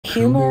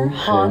Humor,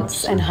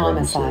 haunts, and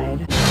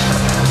homicide.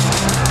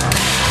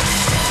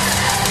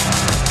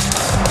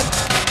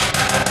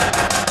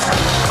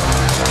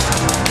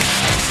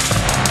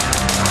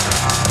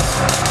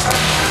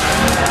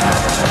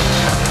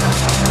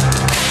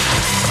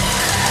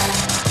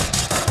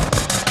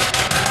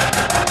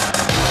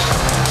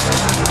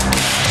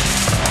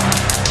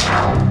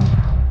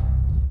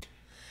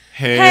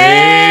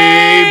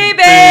 Hey,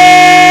 bitch!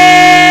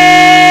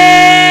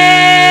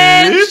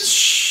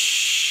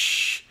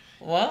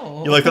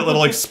 Whoa. You like that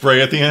little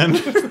spray at the end?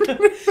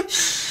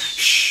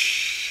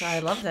 I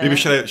love that. Maybe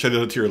should I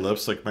do it to your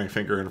lips, like my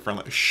finger in front,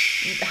 like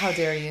shh. How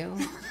dare you?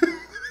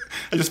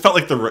 I just felt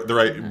like the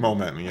right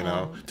moment,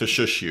 to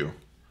shush you.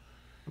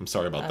 I'm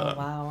sorry about that.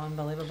 Wow,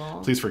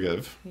 unbelievable. Please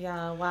forgive.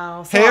 Yeah,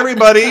 wow. Hey,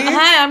 everybody.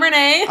 Hi, I'm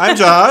Renee. I'm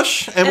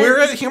Josh, and we're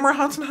at Humor,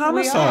 Haunts, and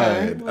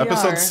Homicide. We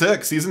Episode are.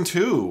 6, Season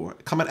 2,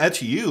 coming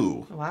at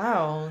you.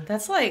 Wow,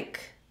 that's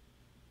like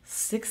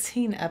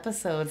 16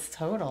 episodes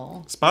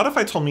total.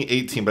 Spotify told me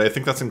 18, but I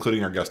think that's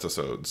including our guest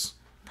episodes.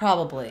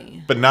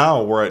 Probably. But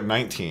now we're at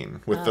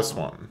 19 with this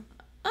one.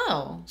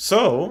 Oh.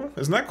 So,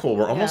 isn't that cool?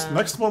 We're almost,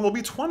 next one will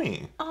be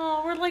 20.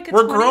 Oh, we're like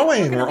We're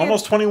growing. We're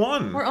almost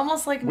 21. We're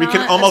almost like we not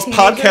can almost a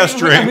teenager podcast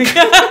drink.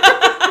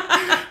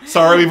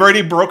 Sorry, we've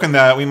already broken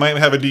that. We might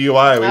have a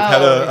DUI. We've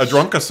had a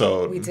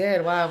drunk-isode. We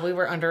did. Wow, we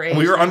were underage.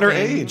 We were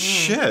underage.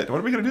 Shit. What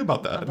are we going to do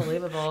about that?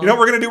 Unbelievable. You know what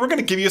we're going to do? We're going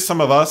to give you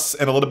some of us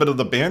and a little bit of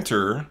the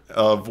banter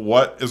of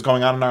what is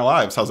going on in our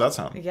lives. How's that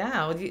sound?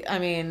 Yeah, I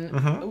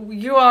mean,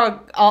 you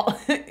are all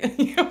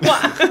you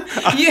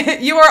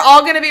are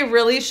all going to be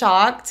really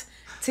shocked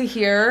to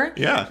hear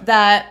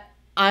that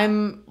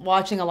I'm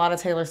watching a lot of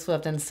Taylor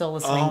Swift and still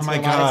listening to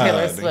a lot of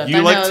Taylor Swift.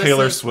 You like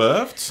Taylor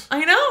Swift?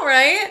 I know,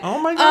 right? Oh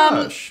my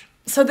gosh.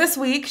 So this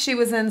week she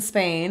was in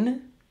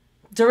Spain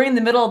during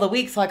the middle of the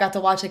week, so I got to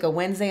watch like a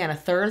Wednesday and a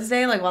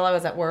Thursday, like while I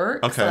was at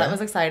work. Okay. So that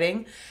was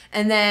exciting.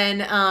 And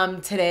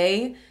then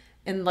today,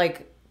 and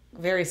like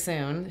very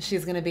soon,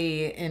 she's going to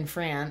be in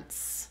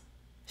France.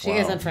 She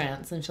is in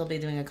France, and she'll be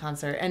doing a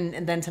concert.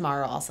 And then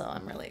tomorrow also,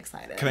 I'm really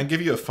excited. Can I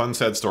give you a fun,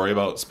 sad story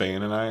about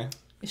Spain and I?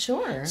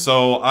 Sure.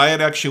 So I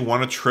had actually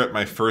won a trip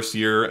my first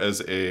year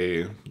as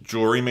a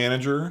jewelry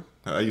manager.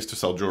 I used to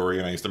sell jewelry,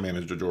 and I used to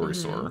manage a jewelry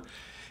store.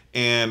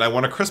 And I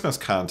won a Christmas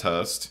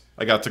contest.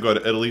 I got to go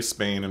to Italy,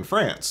 Spain, and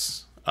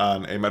France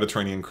on a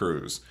Mediterranean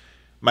cruise.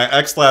 My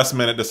ex last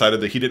minute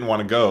decided that he didn't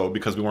want to go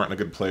because we weren't in a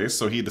good place.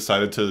 So he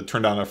decided to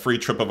turn down a free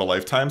trip of a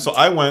lifetime. So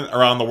I went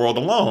around the world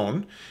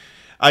alone.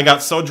 I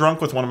got so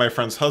drunk with one of my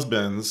friend's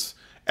husbands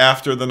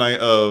after the night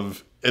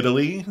of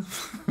Italy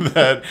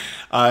that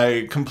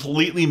I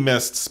completely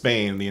missed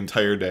Spain the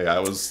entire day. I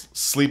was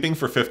sleeping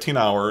for 15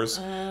 hours.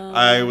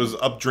 I was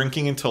up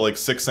drinking until like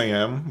 6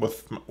 a.m.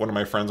 with one of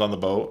my friends on the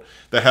boat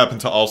that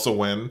happened to also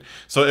win.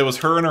 So it was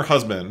her and her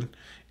husband,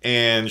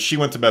 and she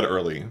went to bed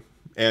early.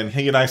 And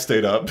he and I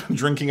stayed up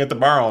drinking at the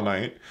bar all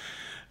night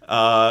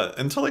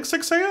until like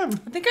 6 a.m.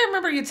 I think I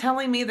remember you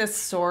telling me this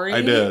story.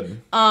 I did.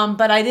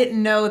 But I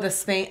didn't know the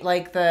Spain,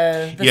 like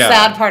the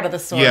sad part of the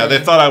story. Yeah, they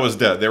thought I was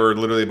dead. They were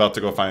literally about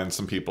to go find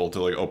some people to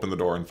like open the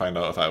door and find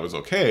out if I was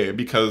okay.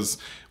 Because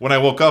when I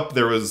woke up,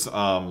 there was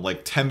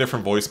like 10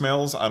 different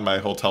voicemails on my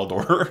hotel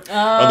door, or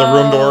the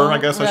room door, I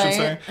guess I should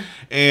say.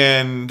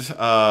 And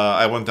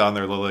I went down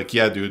there, like,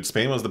 yeah, dude,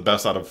 Spain was the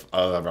best out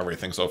of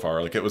everything so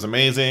far. Like, it was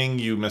amazing.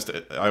 You missed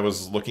it. I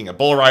was looking at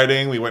bull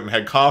riding. We went and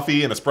had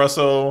coffee and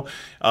espresso.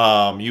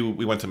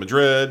 We went to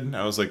Madrid.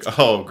 I was like,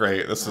 oh,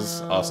 great. This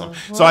is awesome.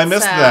 Well, so I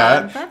missed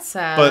that. That's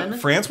sad. But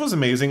France was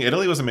amazing.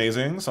 Italy was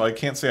amazing. So I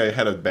can't say I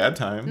had a bad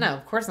time. No,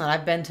 of course not.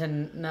 I've been to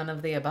none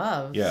of the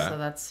above. Yeah. So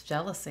that's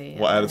jealousy.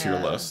 We'll add it to your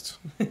list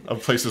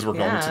of places we're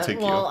going to take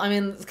you. Well, I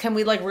mean, can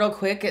we like real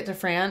quick get to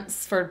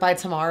France by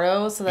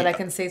tomorrow so that I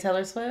can see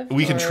Taylor Swift?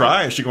 We can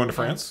try. Is she going to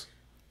France?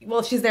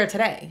 Well, she's there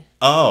today.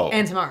 Oh.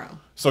 And tomorrow.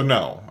 So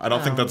no, I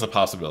don't think that's a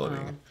possibility.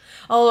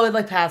 Oh,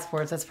 like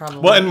passports, that's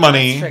probably... Well, and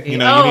money, tricky. you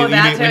know, we need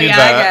that. I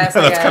guess,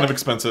 that's kind of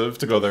expensive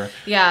to go there.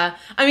 Yeah.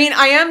 I mean,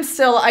 I am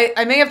still...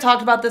 I may have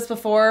talked about this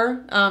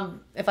before.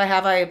 If I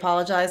have, I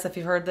apologize if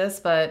you've heard this.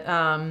 But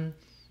I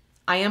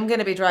am going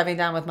to be driving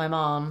down with my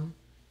mom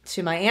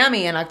to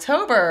Miami in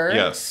October.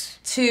 Yes.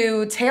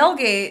 To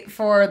tailgate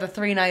for the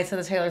 3 nights of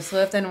the Taylor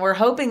Swift. And we're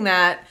hoping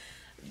that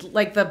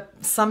like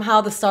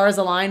somehow the stars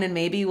align and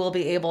maybe we'll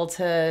be able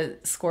to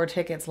score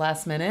tickets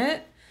last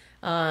minute.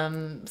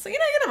 So, you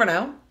never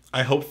know.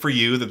 I hope for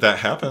you that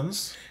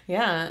happens.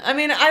 Yeah. I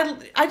mean,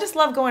 I just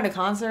love going to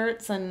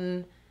concerts.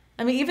 And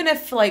I mean, even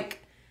if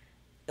like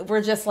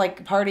we're just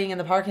like partying in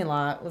the parking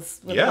lot with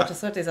a bunch of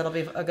Swifties, that'll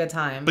be a good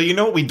time. But you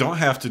know what we don't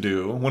have to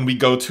do when we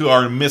go to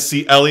our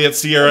Missy Elliott,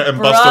 Sierra, and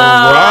Busta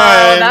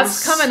Rhymes?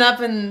 That's coming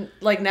up in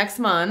like next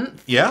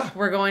month. Yeah.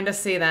 We're going to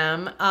see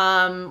them.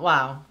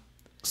 Wow.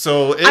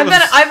 So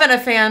I've been a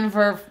fan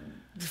for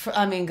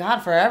I mean, God,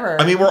 forever.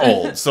 I mean, we're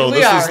old, so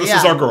this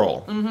is our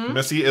girl. Mm-hmm.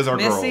 Missy is our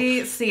girl.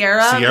 Missy,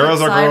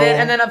 Sierra's our girl.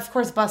 And then, of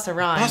course, Busta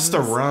Rhymes.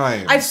 Busta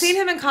Rhymes. I've seen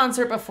him in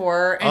concert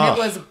before, and it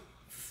was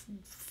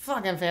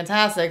fucking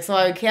fantastic, so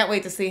I can't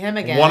wait to see him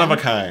again. One of a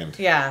kind.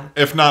 Yeah.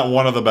 If not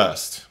one of the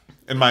best.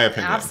 in my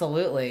opinion.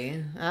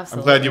 Absolutely.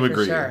 I'm glad you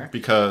agree, sure.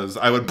 because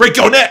I would break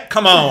your neck.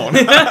 Come on.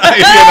 You like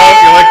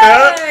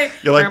that?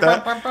 You like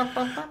that?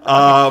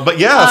 But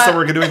yeah, so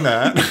we're doing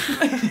that.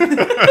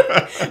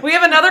 We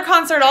have another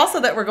concert also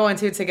that we're going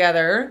to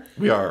together.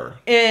 We are.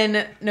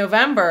 In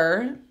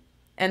November.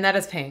 And that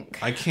is Pink.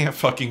 I can't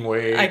fucking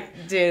wait.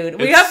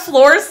 Dude, we have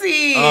floor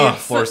seats. Oh,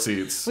 floor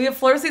seats. We have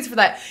floor seats for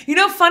that. You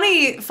know,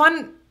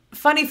 fun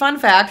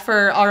fact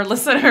for our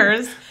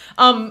listeners.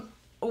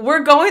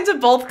 We're going to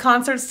both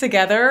concerts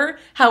together.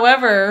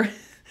 However,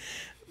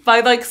 by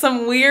like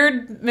some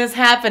weird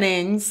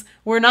mishappenings,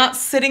 we're not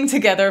sitting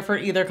together for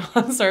either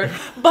concert.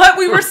 But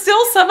we were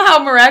still somehow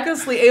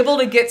miraculously able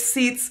to get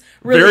seats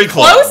really very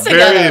close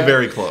together. Very,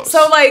 very close.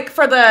 So like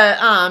for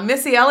the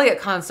Missy Elliott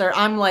concert,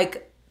 I'm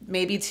like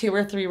maybe 2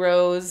 or 3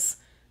 rows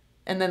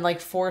and then like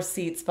 4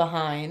 seats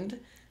behind,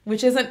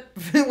 which is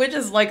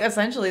like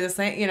essentially the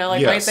same, you know,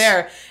 like right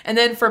there. And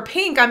then for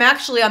Pink, I'm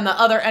actually on the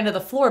other end of the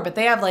floor, but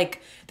they have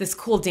like this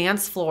cool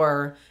dance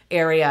floor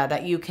area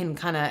that you can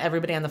kind of,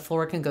 everybody on the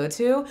floor can go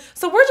to.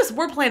 So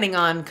we're planning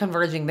on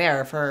converging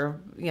there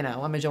for, you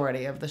know, a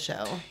majority of the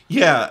show.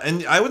 Yeah.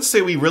 And I would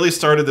say we really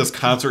started this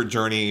concert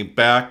journey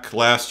back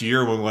last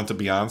year when we went to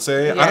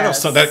Beyonce. Yes. I don't know.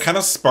 So that kind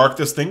of sparked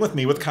this thing with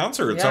me with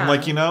concerts. Yeah. I'm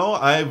like, you know,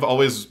 I've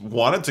always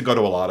wanted to go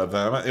to a lot of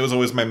them. It was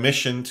always my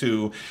mission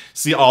to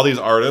see all these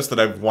artists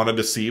that I've wanted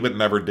to see, but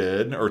never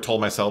did, or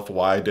told myself,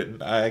 why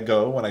didn't I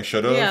go when I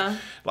should have? Yeah.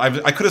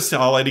 I could have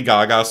saw Lady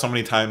Gaga so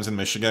many times in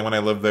Michigan when I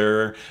lived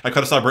there. I could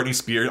have saw Britney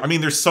Spears. I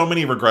mean, there's so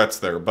many regrets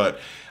there, but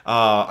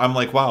I'm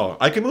like, wow,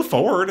 I can move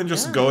forward and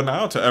just go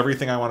now to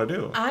everything I want to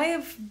do.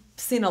 I've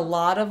seen a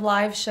lot of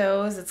live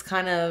shows. It's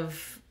kind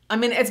of, I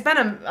mean, it's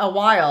been a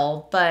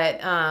while,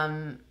 but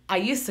I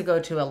used to go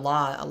to a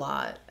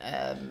lot.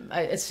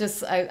 It's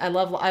just, I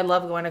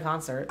love going to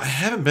concerts. I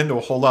haven't been to a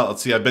whole lot.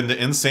 Let's see. I've been to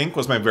NSYNC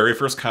was my very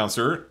first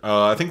concert.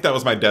 I think that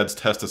was my dad's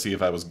test to see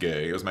if I was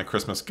gay. It was my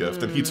Christmas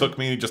gift. And he took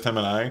me, just him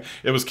and I.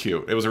 It was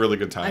cute. It was a really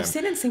good time. I've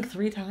seen NSYNC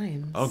 3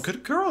 times. Oh,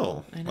 good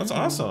girl. That's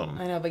awesome.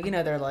 I know, but you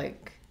know, they're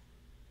like...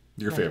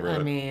 Your favorite.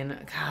 I mean,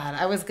 God,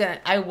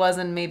 I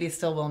wasn't maybe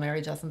still will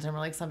marry Justin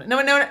Timberlake someday. No.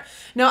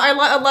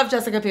 I love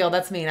Jessica Biel.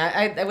 That's mean.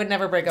 I would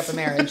never break up a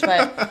marriage,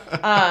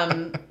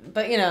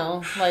 but you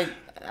know, like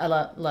I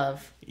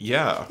love.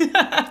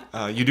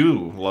 Yeah, you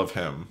do love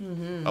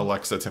him,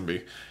 Alexa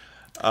Timby.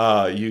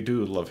 You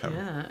do love him.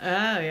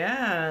 Yeah. Oh,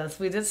 yes.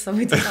 We did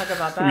talk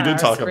about that. We did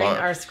talk about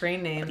our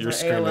screen names. Your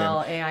screen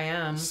AOL, name.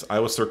 AIM. I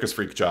was Circus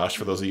Freak Josh,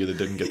 for those of you that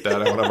didn't get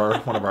that in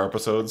one of our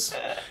episodes.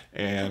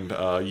 And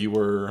you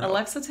were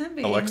Alexa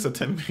Timby. Alexa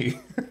Timby.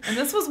 And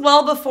this was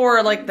well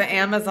before like the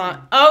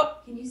Amazon. Oh.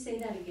 Can you say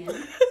that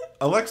again?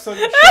 Alexa,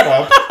 shut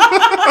up.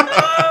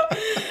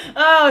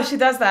 Oh, she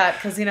does that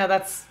because you know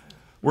that's.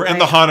 We're in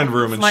the haunted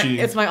room, and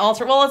it's my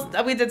alter. Well,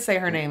 we did say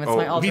her name. It's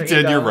my alter. We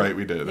did. Ego. You're right.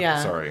 We did.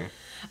 Yeah. Sorry.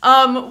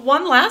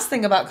 One last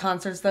thing about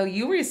concerts, though.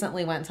 You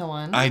recently went to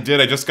one. I did.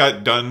 I just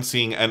got done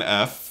seeing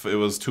NF. It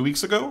was 2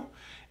 weeks ago.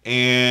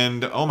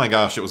 And, oh my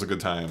gosh, it was a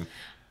good time.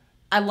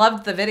 I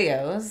loved the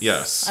videos.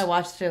 Yes. I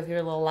watched your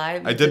little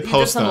live. I did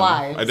post them.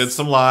 I did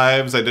some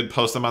lives. I did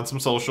post them on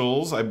some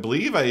socials. I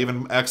believe I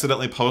even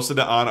accidentally posted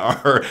it on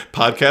our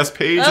podcast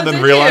page and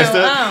then realized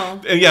it.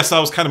 Oh. And yes,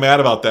 I was kind of mad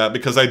about that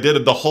because I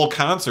did the whole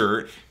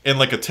concert in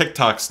like a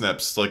TikTok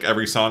snips, like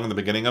every song in the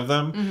beginning of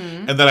them.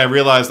 Mm-hmm. And then I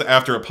realized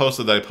after it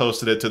posted that I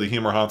posted it to the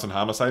Humor, Haunts, and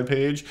Homicide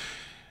page.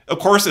 Of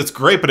course, it's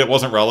great, but it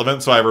wasn't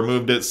relevant. So I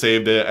removed it,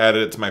 saved it,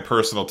 added it to my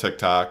personal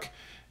TikTok.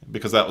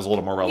 Because that was a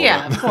little more relevant.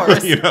 Yeah, of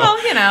course. You know?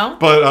 Well, you know.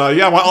 But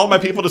yeah, I want all my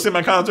people to see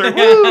my concert.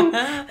 Woo!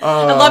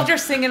 I loved your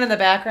singing in the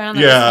background.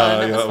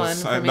 That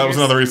was fun. That was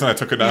another reason I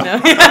took it down. You know?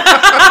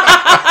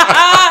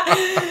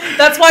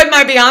 That's why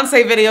my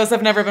Beyonce videos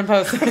have never been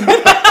posted. Yeah,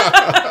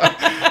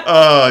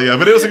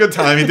 but it was a good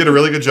time. He did a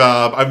really good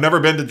job. I've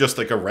never been to just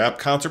like a rap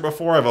concert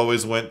before. I've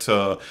always went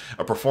to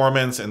a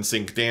performance and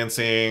sync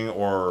dancing,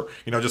 or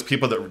you know, just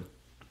people that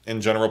in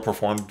general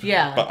performed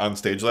on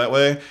stage that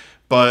way.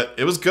 But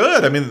it was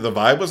good. I mean, the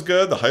vibe was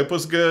good. The hype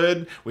was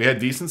good. We had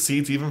decent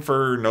seats even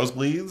for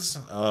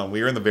nosebleeds.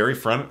 We were in the very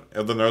front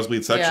of the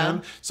nosebleed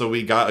section. So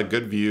we got a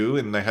good view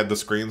and they had the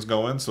screens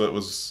going. So it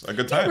was a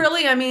good time.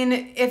 Really, I mean,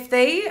 if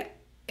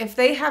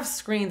they have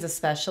screens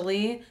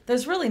especially,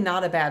 there's really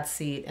not a bad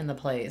seat in the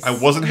place. I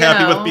wasn't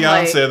happy with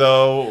Beyonce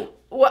though.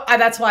 Well,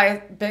 that's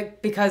why,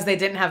 because they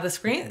didn't have the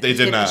screen. They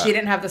did not. She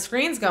didn't have the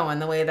screens going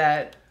the way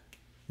that...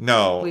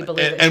 No, we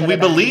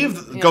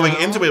believed going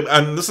into it,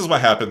 and this is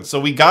what happened. So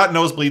we got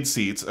nosebleed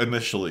seats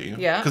initially,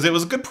 because it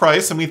was a good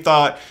price, and we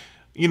thought,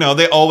 you know,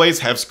 they always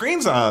have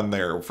screens on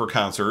there for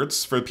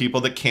concerts for people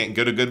that can't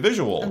get a good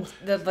visual. And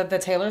the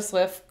Taylor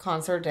Swift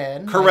concert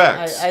did.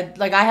 Correct.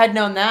 I had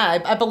known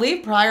that. I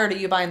believe prior to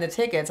you buying the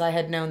tickets, I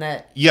had known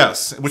that.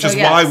 Yes, which is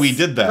why we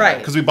did that. Right.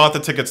 Because we bought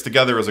the tickets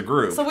together as a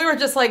group. So we were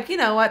just like, you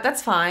know what,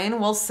 that's fine.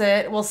 We'll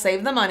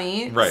save the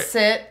money. Right.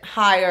 Sit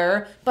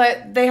higher.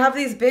 But they have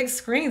these big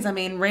screens. I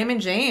mean,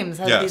 Raymond James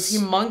has these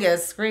humongous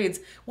screens.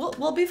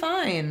 We'll be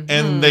fine.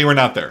 And they were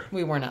not there.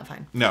 We were not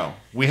fine. No.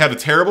 We had a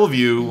terrible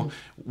view.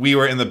 We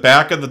were in the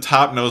back of the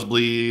top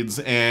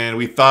nosebleeds, and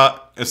we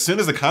thought as soon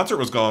as the concert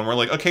was going, we're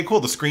like, okay, cool.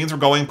 The screens were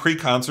going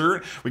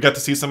pre-concert. We got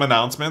to see some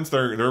announcements.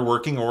 They're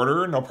working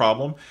order, no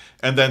problem.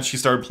 And then she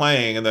started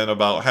playing, and then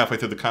about halfway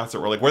through the concert,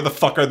 we're like, where the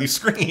fuck are these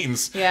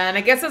screens? Yeah, and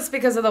I guess it's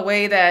because of the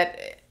way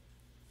that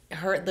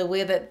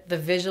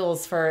the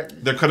visuals for...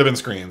 There could have been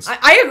screens.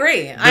 I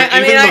agree.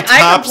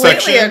 I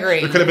completely agree.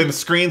 There could have been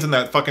screens in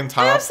that fucking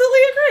top. I absolutely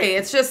agree.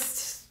 It's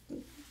just...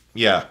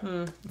 Yeah.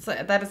 So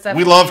that is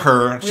definitely... We love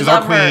her. She's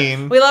our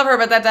queen. We love her,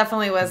 but that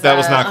definitely was That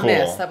was not cool.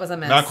 miss. That was a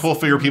miss. Not cool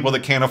for your people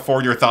that can't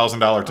afford your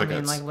 $1,000 tickets. I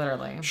mean, like,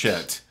 literally.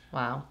 Shit.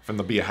 Wow. From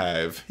the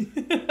Beehive.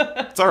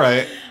 It's all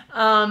right.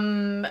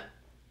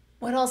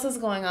 What else is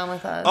going on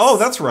with us? Oh,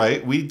 that's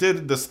right. We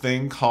did this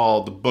thing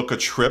called Book a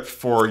Trip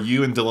for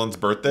you and Dylan's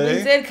birthday.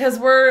 We did, because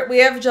we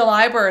have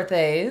July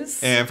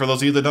birthdays. And for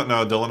those of you that don't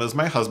know, Dylan is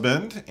my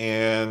husband,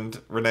 and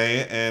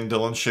Renee and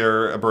Dylan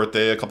share a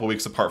birthday a couple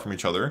weeks apart from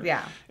each other.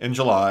 Yeah. In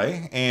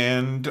July.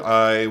 And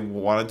I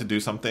wanted to do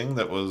something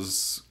that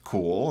was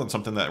cool and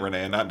something that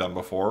Renee had not done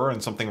before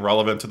and something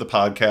relevant to the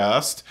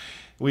podcast.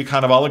 We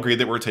kind of all agreed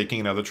that we're taking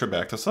another trip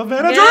back to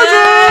Savannah, Georgia.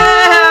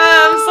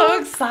 I'm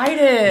so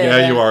excited.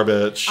 Yeah, you are,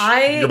 bitch.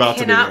 I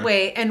cannot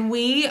wait. And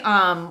we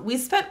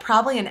spent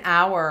probably an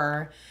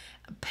hour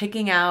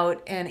picking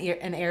out an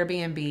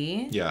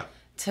Airbnb. Yeah.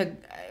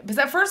 Because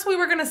at first we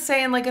were gonna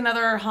stay in like one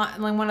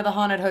of the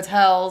haunted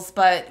hotels,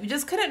 but we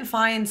just couldn't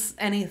find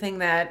anything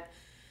that,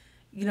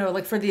 you know,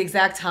 like for the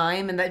exact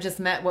time and that just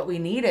met what we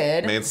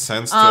needed. Made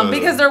sense.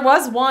 Because there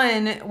was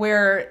one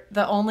where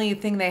the only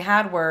thing they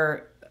had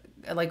were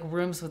like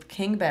rooms with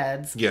king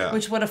beds,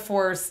 which would have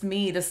forced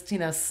me to, you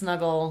know,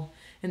 snuggle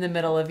in the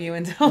middle of you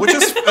and Dylan. Which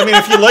is, I mean,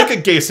 if you like a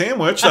gay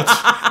sandwich,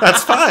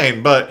 that's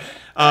fine. But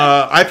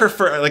I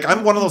prefer, like,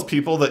 I'm one of those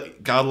people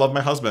that, God love my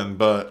husband,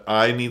 but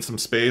I need some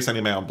space. I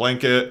need my own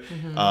blanket.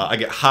 Mm-hmm. I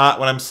get hot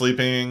when I'm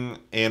sleeping,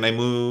 and I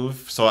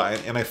move,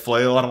 I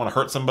flail. I don't want to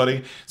hurt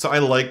somebody, so I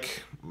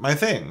like my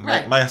thing,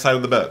 right. my side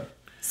of the bed.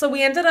 So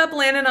we ended up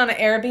landing on an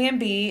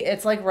Airbnb.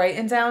 It's like right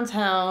in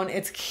downtown.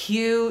 It's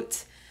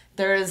cute.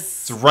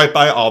 It's right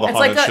by all the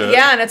haunted shit.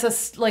 Yeah, and it's a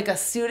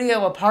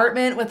studio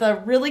apartment with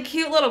a really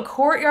cute little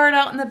courtyard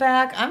out in the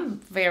back. I'm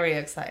very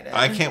excited.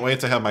 I can't wait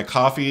to have my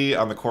coffee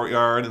on the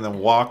courtyard and then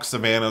walk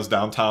Savannah's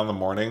downtown in the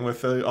morning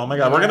with the... Oh my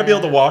God, we're going to be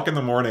able to walk in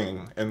the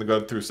morning and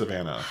go through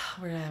Savannah.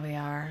 We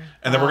are.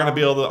 And then I'm going to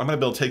be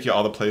able to take you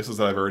all the places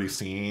that I've already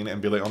seen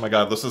and be like, oh my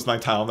God, this is my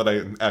town that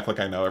I act like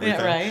I know everything.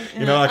 Yeah, right.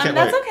 You know, I can't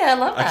wait. That's okay. I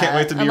love that. I can't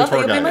wait to be your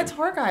tour guide. You'll be my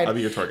tour guide. I'll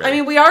be your tour guide. I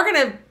mean, we are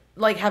going to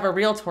like have a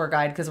real tour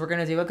guide because we're going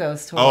to do a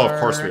ghost tour. Oh, of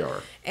course we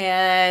are.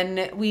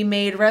 And we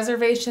made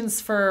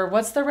reservations for,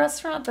 what's the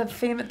restaurant? The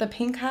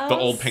Pink House? The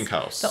Old Pink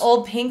House. The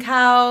Old Pink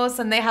House.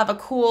 And they have a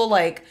cool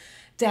like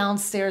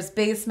downstairs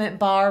basement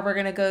bar we're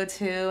going to go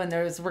to. And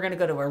we're going to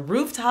go to a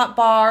rooftop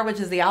bar, which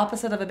is the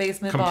opposite of a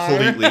basement bar.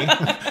 Completely.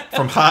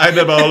 From high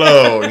to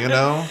low, you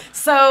know?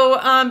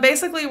 So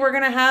basically we're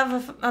going to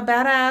have a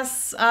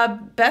badass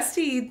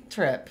bestie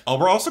trip. Oh,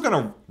 we're also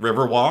going to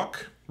river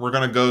walk. We're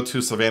going to go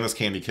to Savannah's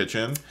Candy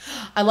Kitchen.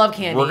 I love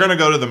candy. We're going to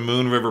go to the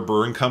Moon River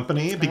Brewing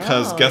Company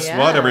because guess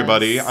what,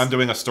 everybody? I'm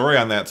doing a story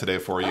on that today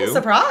for you. Oh,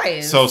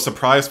 surprise. So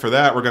surprise for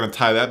that. We're going to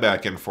tie that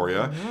back in for you.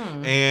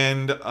 Mm-hmm.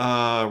 And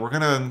we're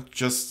going to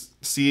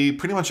just see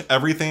pretty much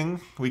everything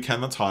we can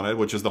that's haunted,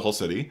 which is the whole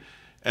city.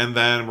 And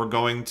then we're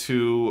going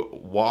to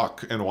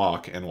walk and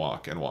walk and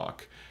walk and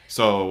walk.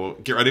 So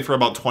get ready for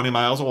about 20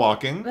 miles of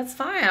walking. That's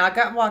fine. I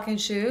got walking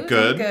shoes.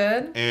 Good.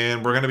 Good.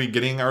 And we're going to be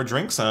getting our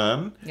drinks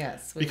on.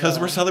 Yes. Because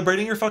we're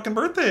celebrating your fucking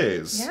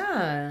birthdays.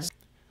 Yeah.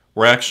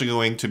 We're actually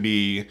going to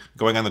be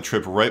going on the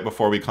trip right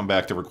before we come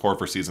back to record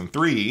for season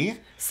 3.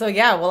 So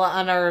yeah, well,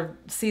 on our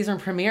season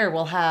premiere,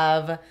 we'll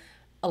have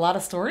a lot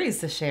of stories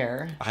to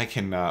share. I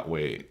cannot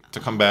wait to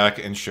come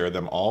back and share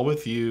them all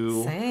with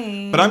you.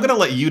 Same. But I'm going to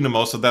let you do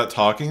most of that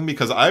talking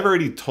because I've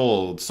already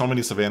told so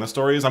many Savannah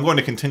stories. I'm going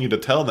to continue to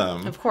tell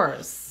them. Of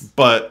course.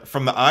 But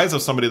from the eyes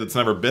of somebody that's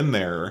never been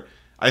there,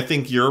 I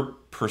think your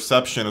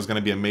perception is going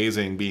to be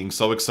amazing, being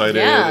so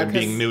excited and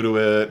being new to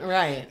it.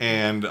 Right.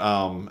 And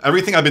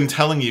everything I've been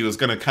telling you is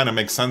going to kind of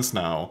make sense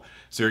now.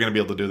 So you're going to be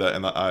able to do that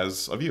in the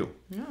eyes of you.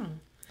 Yeah.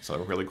 So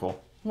really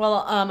cool.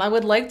 Well, I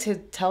would like to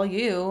tell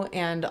you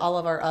and all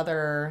of our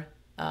other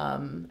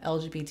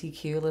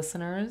LGBTQ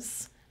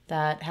listeners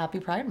that Happy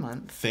Pride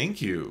Month.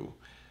 Thank you.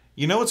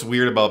 You know what's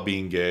weird about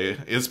being gay,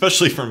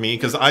 especially for me,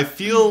 because I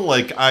feel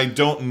like I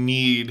don't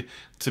need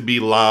to be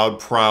loud,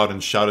 proud,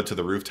 and shout it to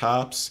the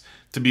rooftops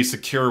to be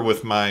secure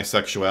with my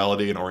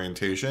sexuality and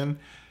orientation.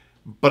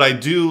 But I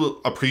do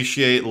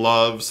appreciate,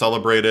 love,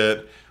 celebrate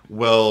it,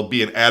 will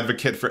be an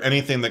advocate for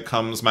anything that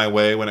comes my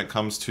way when it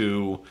comes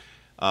to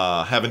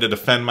having to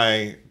defend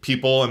my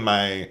people and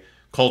my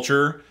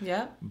culture.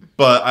 Yeah.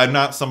 But I'm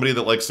not somebody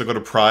that likes to go to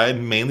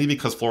Pride, mainly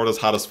because Florida's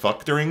hot as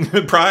fuck during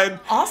Pride.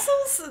 Also,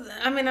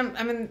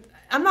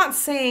 I'm not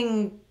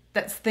saying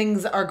that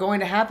things are going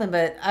to happen,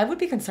 but I would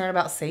be concerned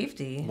about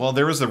safety. Well,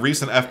 there was a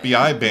recent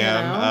FBI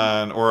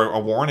ban or a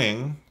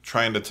warning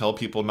trying to tell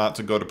people not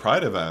to go to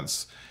Pride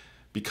events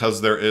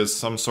because there is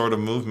some sort of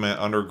movement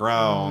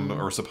underground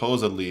or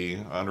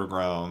supposedly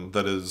underground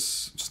that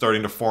is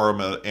starting to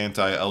form an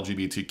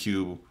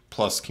anti-LGBTQ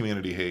plus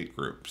community hate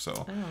group.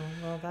 So,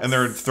 and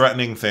they're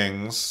threatening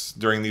things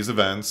during these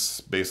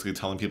events, basically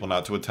telling people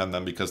not to attend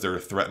them because they're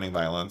threatening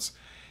violence.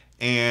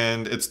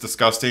 And it's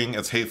disgusting,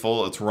 it's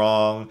hateful, it's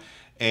wrong.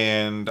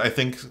 And I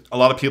think a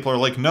lot of people are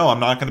like, no, I'm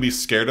not going to be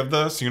scared of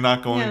this. You're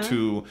not going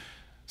to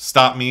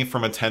stop me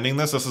from attending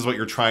this. This is what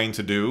you're trying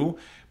to do.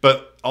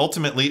 But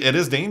ultimately, it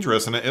is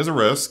dangerous and it is a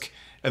risk.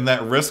 And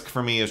that risk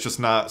for me is just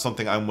not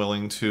something I'm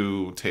willing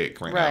to take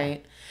right now.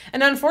 Right.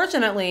 And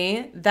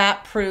unfortunately,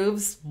 that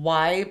proves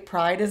why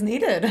pride is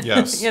needed.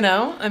 Yes. You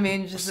know? I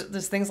mean, just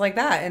there's things like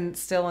that. And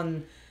still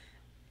in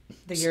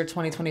the year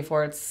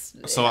 2024, it's...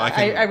 So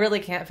I really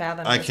can't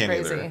fathom. I can't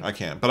either. I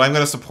can't. But I'm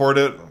going to support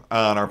it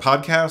on our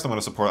podcast. I'm going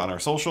to support it on our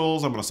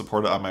socials. I'm going to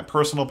support it on my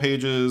personal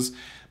pages,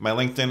 my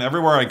LinkedIn,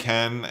 everywhere I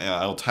can.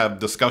 I'll have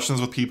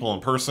discussions with people in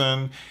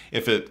person.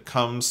 If it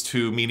comes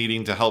to me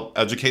needing to help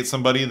educate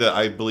somebody that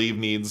I believe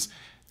needs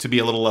to be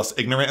a little less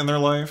ignorant in their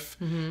life,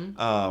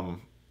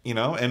 you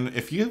know, and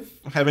if you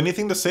have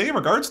anything to say in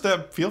regards to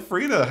that, feel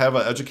free to have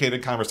an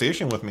educated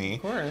conversation with me.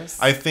 Of course.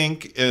 I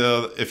think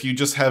if you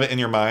just have it in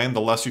your mind, the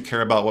less you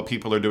care about what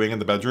people are doing in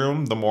the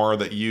bedroom, the more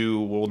that you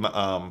will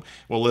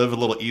live a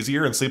little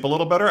easier and sleep a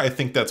little better. I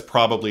think that's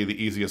probably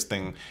the easiest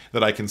thing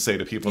that I can say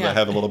to people that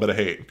have a little bit of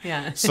hate.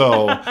 Yeah.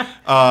 So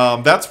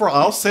that's where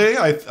I'll say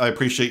I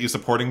appreciate you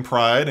supporting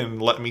Pride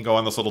and letting me go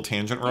on this little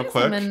tangent real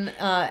quick. I'm an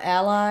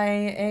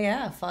ally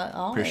AF.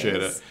 Always.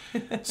 Appreciate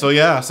it. So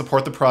yeah,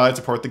 support the Pride,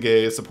 support the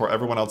gays, support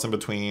everyone else in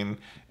between.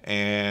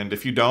 And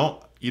if you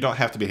don't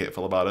have to be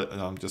hateful about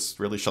it. Just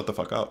really shut the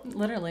fuck up.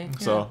 Literally.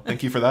 So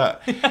thank you for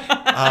that.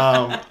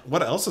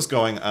 What else is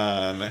going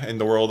on in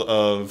the world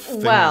of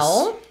things?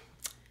 Well,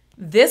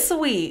 this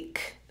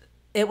week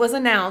it was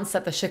announced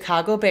that the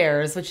Chicago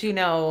Bears, which you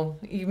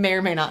may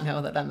or may not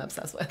know that I'm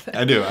obsessed with.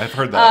 I do. I've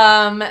heard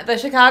that. The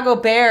Chicago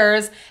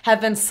Bears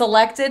have been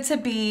selected to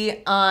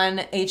be on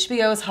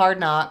HBO's Hard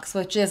Knocks,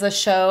 which is a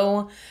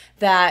show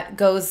that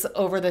goes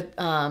over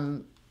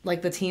the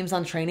like the teams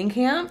on training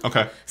camp.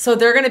 Okay. So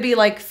they're going to be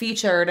like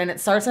featured, and it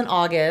starts in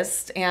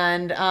August,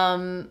 and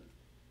I'm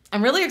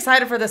really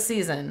excited for this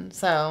season.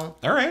 So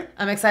all right,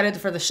 I'm excited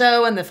for the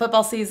show and the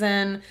football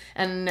season,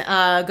 and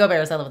go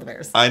Bears. I love the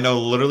Bears. I know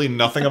literally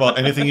nothing about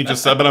anything you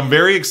just said, but I'm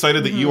very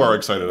excited that you are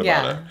excited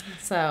about it.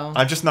 So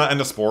I'm just not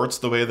into sports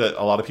the way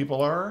that a lot of people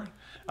are.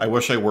 I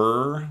wish I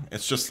were.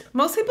 It's just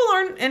most people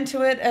aren't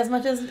into it as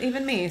much as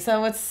even me.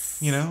 So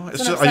it's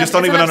it's just I just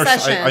don't even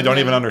understand. I don't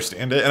even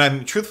understand it,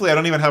 and truthfully I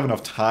don't even have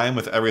enough time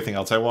with everything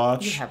else I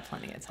watch. You have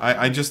plenty of time.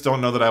 I just don't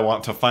know that I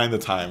want to find the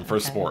time for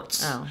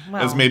sports. Oh,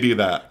 well, as maybe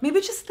that.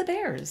 Maybe just the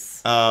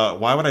Bears.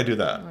 Why would I do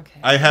that? Okay.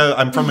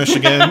 I'm from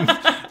Michigan,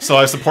 so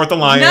I support the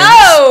Lions.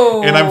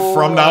 No! And I'm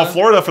from now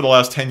Florida for the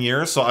last 10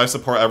 years, so I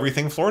support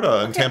everything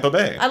Florida and Tampa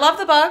Bay. I love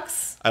the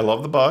Bucks. I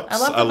love the Bucks. I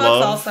love the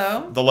Bucks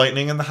also. The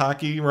Lightning in the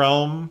hockey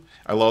realm.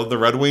 I love the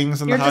Red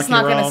Wings in the hockey realm. You're just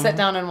not going to sit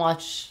down and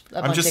watch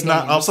a bunch of games.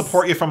 I'll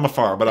support you from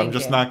afar, but I'm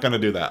just not going to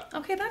do that.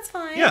 Okay, that's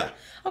fine. Yeah.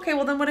 Okay,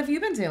 well then what have you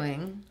been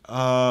doing?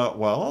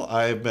 Well,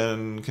 I've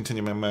been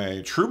continuing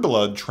my True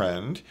Blood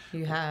trend.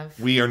 You have.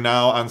 We are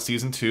now on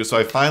season 2, so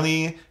I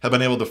finally have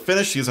been able to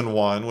finish season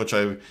 1, which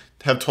I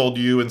have told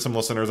you and some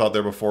listeners out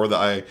there before that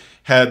I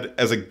had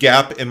as a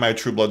gap in my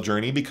True Blood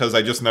journey because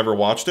I just never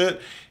watched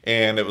it,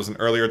 and it was an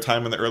earlier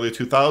time in the early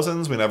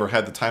 2000s. We never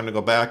had the time to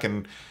go back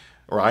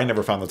or I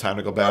never found the time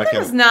to go back. It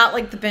was not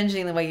like the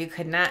binging the way you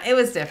could not. It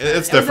was different.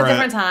 It's different. It was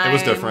a different time. It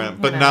was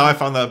different. But now I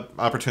found the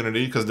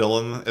opportunity, because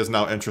Dylan is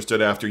now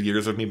interested after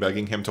years of me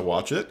begging him to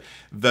watch it,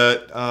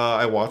 that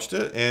I watched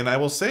it. And I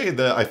will say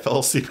that I fell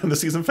asleep in the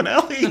season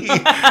finale.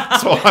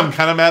 So I'm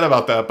kind of mad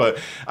about that. But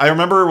I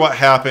remember what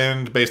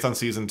happened based on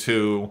season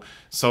 2.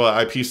 So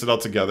I pieced it all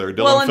together.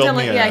 Dylan filled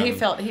me in. Yeah, he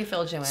filled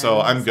you in. So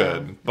I'm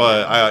good.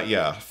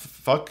 But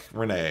fuck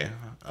Renee.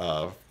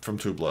 From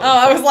True Blood. Oh,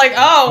 I was like,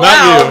 oh, not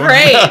wow, you.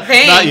 Great,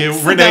 thanks. Not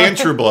you. Renee and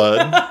True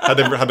Blood. Had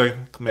to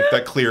make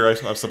that clear, I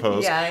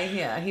suppose.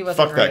 Yeah, he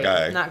wasn't Fuck great.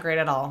 that guy. Not great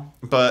at all.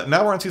 But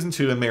now we're on season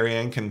 2, and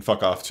Marianne can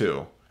fuck off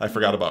too. I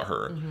forgot about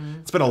her. Mm-hmm.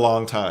 It's been a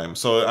long time.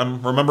 So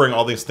I'm remembering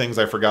all these things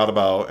I forgot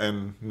about,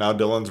 and now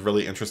Dylan's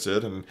really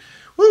interested, and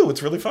woo,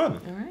 it's really fun.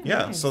 All right,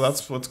 yeah, nice. So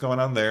that's what's going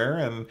on there.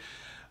 And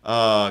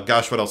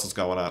gosh, what else is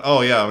going on?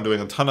 Oh yeah, I'm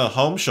doing a ton of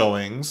home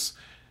showings.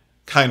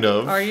 Kind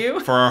of. Are you?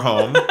 For our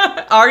home.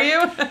 Are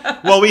you?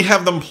 Well, we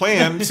have them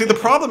planned. See, the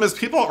problem is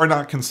people are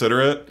not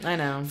considerate. I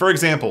know. For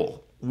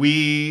example,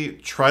 we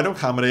try to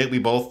accommodate. We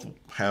both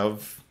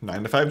have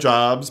 9-to-5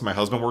 jobs. My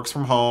husband works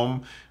from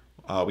home.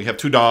 We have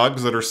 2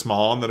 dogs that are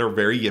small and that are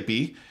very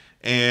yippy.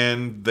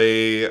 And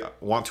they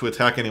want to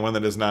attack anyone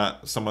that is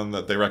not someone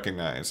that they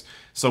recognize.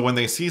 So when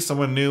they see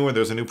someone new or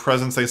there's a new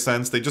presence they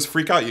sense, they just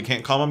freak out. You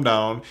can't calm them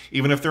down.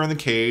 Even if they're in the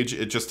cage,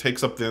 it just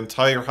takes up the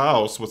entire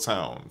house with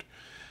sound.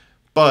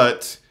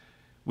 But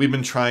we've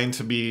been trying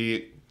to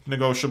be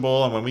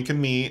negotiable, and when we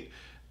can meet,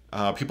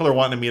 People are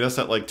wanting to meet us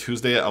at like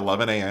Tuesday at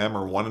 11 a.m.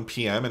 or 1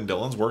 p.m. and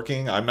Dylan's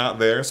working. I'm not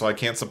there, so I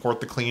can't support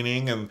the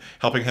cleaning and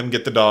helping him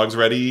get the dogs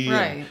ready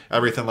and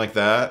everything like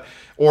that.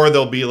 Or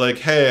they'll be like,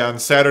 hey, on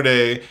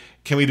Saturday,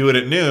 can we do it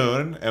at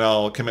noon? And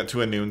I'll commit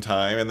to a noon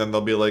time. And then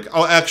they'll be like,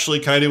 oh, actually,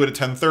 can I do it at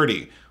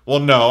 10:30? Well,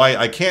 no,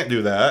 I can't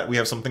do that. We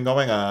have something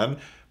going on.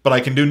 But I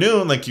can do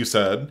noon, like you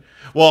said.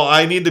 Well,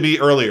 I need to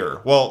be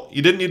earlier. Well,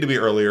 you didn't need to be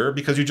earlier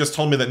because you just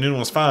told me that noon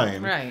was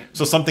fine. Right.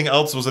 So something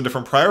else was a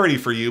different priority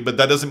for you, but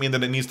that doesn't mean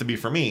that it needs to be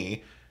for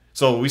me.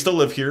 So we still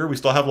live here. We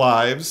still have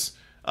lives.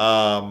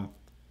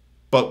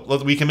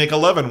 But we can make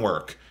 11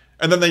 work.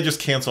 And then they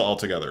just cancel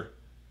altogether.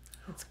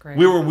 That's great.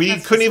 We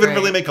couldn't even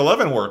really make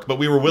 11 work, but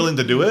we were willing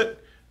to do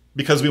it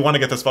because we want to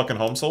get this fucking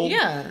home sold.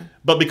 Yeah.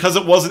 But because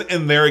it wasn't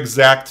in their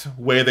exact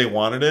way they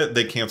wanted it,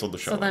 they canceled the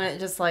show. So then it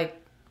just like...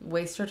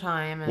 waste your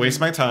time. And waste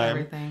my time.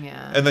 Everything,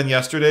 yeah. And then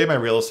yesterday, my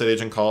real estate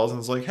agent calls and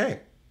is like,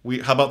 hey,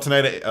 how about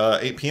tonight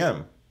at 8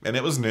 p.m.? And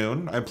it was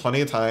noon. I had plenty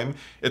of time.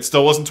 It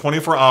still wasn't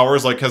 24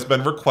 hours like has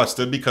been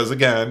requested because,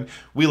 again,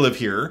 we live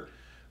here.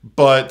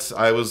 But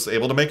I was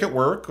able to make it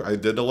work. I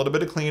did a little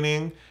bit of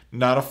cleaning.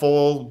 Not a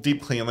full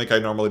deep clean like I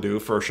normally do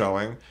for a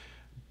showing.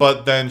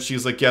 But then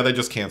she's like, yeah, they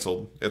just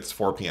canceled. It's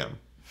 4 p.m.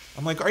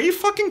 I'm like, are you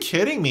fucking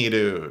kidding me,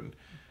 dude?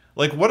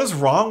 Like, what is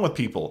wrong with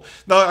people?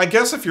 Now, I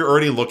guess if you're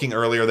already looking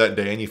earlier that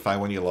day and you find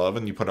one you love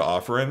and you put an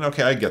offer in,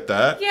 okay, I get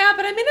that. Yeah,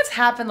 but I mean, it's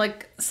happened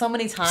like so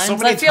many times.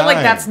 I feel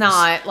like that's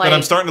not like. But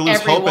I'm starting to lose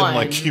hope in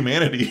like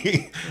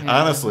humanity,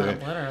 honestly.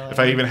 If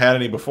I even had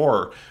any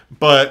before.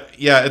 But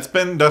yeah, it's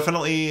been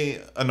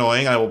definitely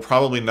annoying. I will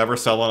probably never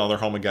sell another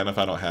home again if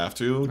I don't have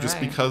to, just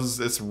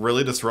because it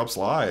really disrupts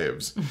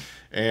lives.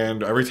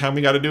 And every time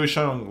we got to do a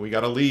show, we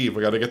got to leave.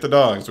 We got to get the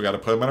dogs. We got to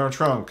put them in our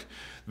trunk.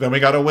 Then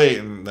we got to wait,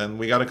 and then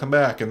we got to come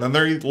back. And then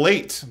they're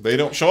late. They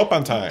don't show up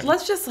on time.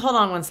 Let's just hold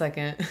on one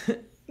second.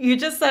 You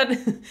just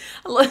said,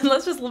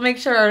 let's just make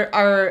sure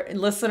our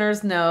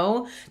listeners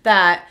know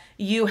that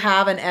you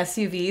have an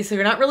SUV, so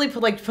you're not really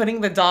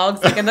putting the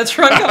dogs like in the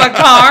trunk of a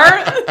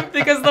car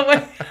because the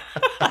way...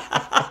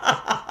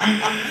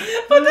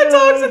 Put the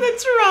dogs in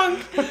the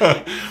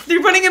trunk.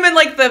 You're putting them in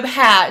like the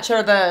hatch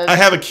or the... I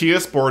have a Kia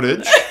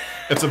Sportage.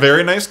 It's a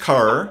very nice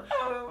car.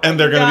 And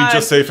they're going to be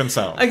just safe and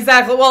sound.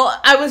 Exactly. Well,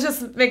 I was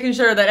just making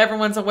sure that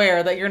everyone's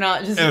aware that you're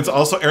not just... And it's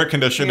also air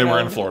conditioned and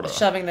we're in Florida.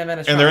 Shoving them in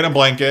a trunk. And they're in a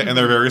blanket and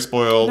they're very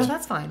spoiled. No,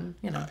 that's fine.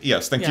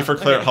 Yes, thank you for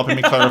helping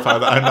me clarify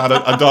that I'm not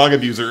a dog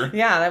abuser.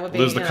 Yeah, that would be...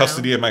 Lose the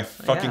custody of my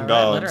fucking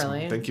dogs.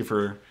 Literally. Thank you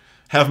for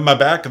having my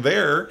back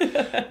there.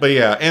 But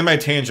yeah, and my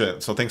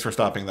tangent. So thanks for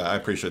stopping that. I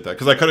appreciate that.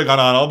 Because I could have gone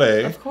on all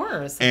day. Of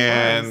course.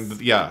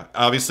 Yeah,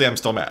 obviously I'm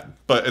still mad.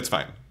 But it's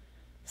fine.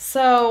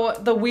 So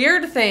the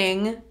weird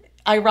thing,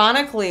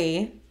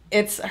 ironically...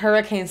 It's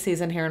hurricane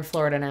season here in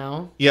Florida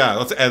now. Yeah,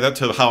 let's add that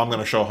to how I'm going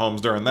to show homes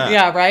during that.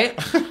 Yeah, right?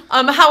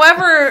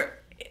 However,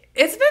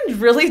 it's been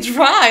really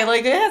dry.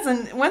 Like, it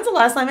hasn't... When's the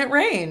last time it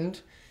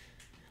rained?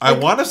 I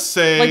want to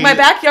say... Like, my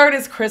backyard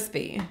is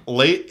crispy.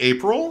 Late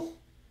April,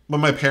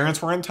 when my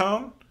parents were in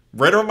town.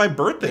 Right around my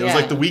birthday. It was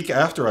like the week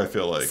after, I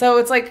feel like. So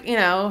it's like,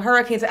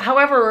 hurricanes.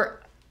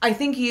 However, I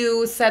think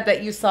you said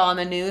that you saw on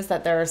the news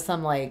that there are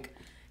some, like,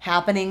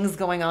 happenings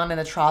going on in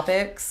the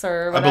tropics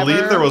or whatever. I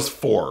believe there was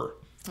 4.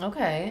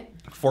 Okay.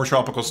 4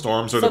 tropical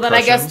storms or so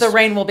depressions. Then I guess the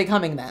rain will be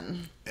coming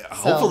then.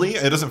 Hopefully.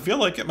 It doesn't feel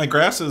like it. My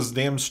grass is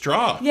damn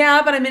straw.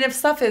 Yeah, but I mean, if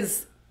stuff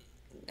is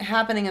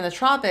happening in the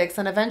tropics,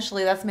 and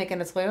eventually that's making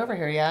its way over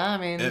here, yeah? I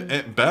mean...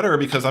 It better,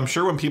 because I'm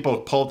sure when people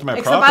pull up to my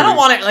property... Except I don't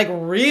want it, like,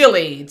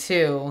 really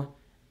to...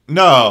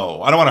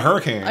 No, I don't want a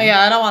hurricane. Oh, yeah,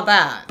 I don't want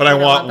that. But I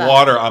want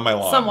water on my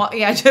lawn.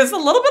 Yeah, just a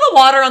little bit of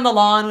water on the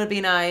lawn would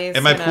be nice.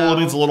 And my pool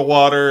needs a little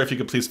water. If you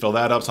could please fill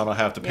that up so I don't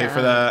have to pay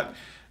for that.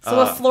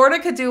 So if Florida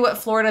could do what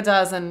Florida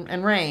does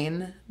and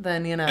rain,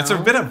 then, It's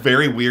been a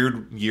very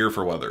weird year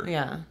for weather.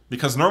 Yeah.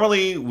 Because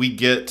normally we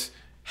get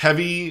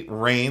heavy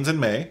rains in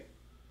May.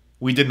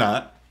 We did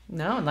not.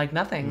 No, like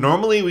nothing.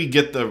 Normally we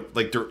get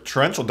the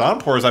torrential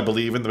downpours, I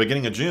believe, in the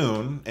beginning of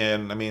June.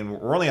 And, I mean,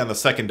 we're only on the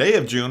 2nd day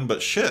of June,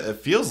 but shit,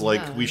 it feels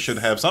like we should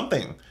have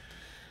something.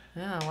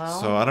 Yeah, well.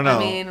 So, I don't know.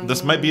 I mean,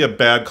 this might be a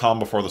bad calm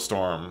before the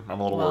storm.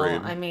 I'm a little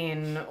worried. I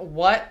mean,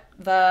 what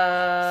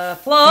the...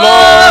 Florida!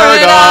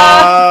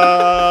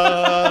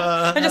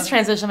 I just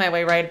transitioned my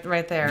way right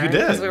there. You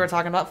did. Because we were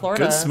talking about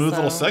Florida. Good, smooth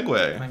little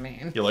segue. I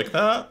mean... You like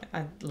that?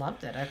 I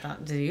loved it.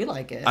 Do you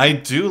like it? I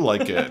do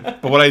like it.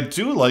 But what I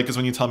do like is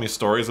when you tell me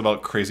stories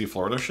about crazy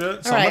Florida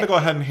shit. So I'm going to go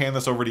ahead and hand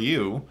this over to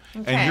you.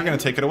 Okay. And you're going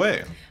to take it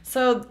away.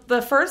 So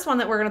the first one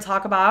that we're going to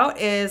talk about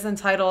is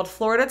entitled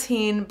Florida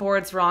Teen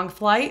Boards Wrong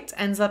Flight,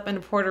 Ends Up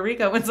in Puerto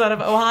Rico instead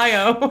of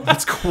Ohio.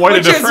 That's quite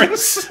a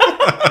difference.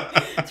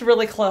 It's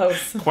really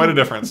close. Quite a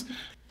difference.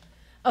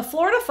 A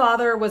Florida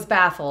father was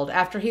baffled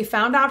after he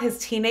found out his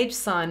teenage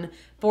son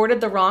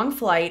boarded the wrong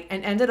flight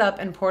and ended up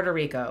in Puerto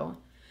Rico.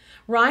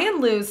 Ryan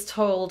Lewis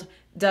told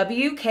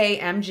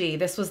WKMG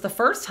this was the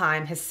first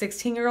time his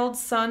 16-year-old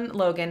son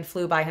Logan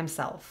flew by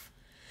himself.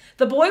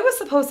 The boy was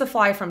supposed to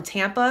fly from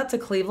Tampa to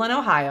Cleveland,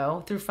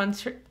 Ohio through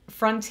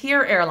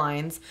Frontier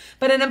Airlines,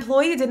 but an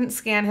employee didn't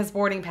scan his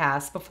boarding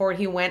pass before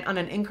he went on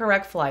an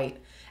incorrect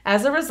flight.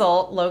 As a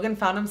result, Logan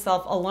found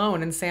himself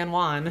alone in San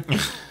Juan.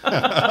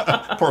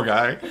 Poor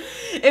guy.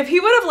 If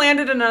he would have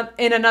landed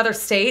in another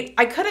state,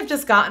 I could have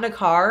just gotten a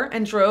car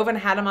and drove and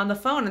had him on the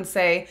phone and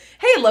say,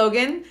 "Hey,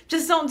 Logan,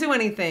 just don't do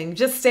anything.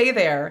 Just stay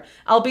there.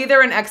 I'll be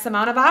there in X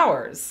amount of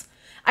hours."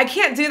 I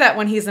can't do that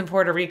when he's in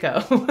Puerto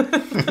Rico.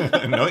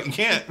 No, you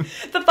can't.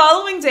 The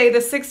following day, the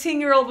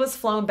 16-year-old was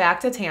flown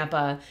back to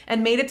Tampa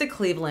and made it to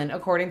Cleveland,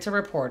 according to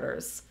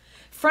reporters.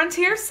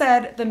 Frontier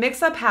said the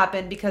mix-up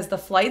happened because the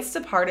flights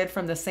departed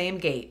from the same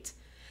gate.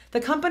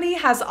 The company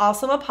has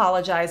also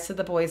apologized to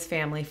the boy's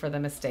family for the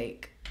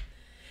mistake.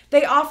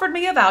 They offered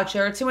me a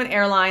voucher to an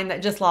airline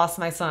that just lost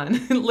my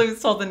son,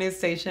 Luz told the news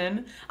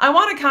station. "I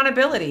want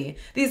accountability.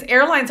 These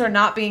airlines are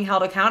not being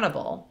held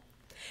accountable."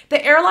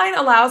 The airline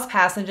allows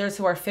passengers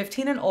who are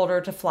 15 and older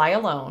to fly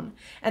alone,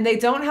 and they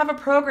don't have a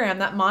program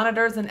that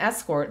monitors and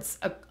escorts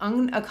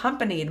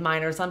unaccompanied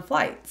minors on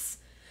flights.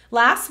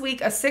 Last week,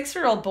 a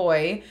 6-year-old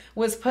boy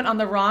was put on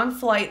the wrong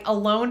flight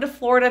alone to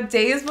Florida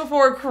days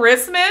before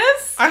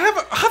Christmas. And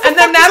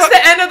then that's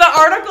the end of the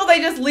article. They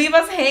just leave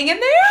us hanging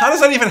there? How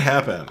does that even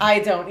happen?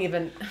 I don't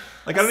even...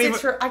 I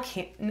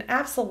can't...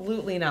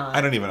 Absolutely not. I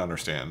don't even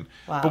understand.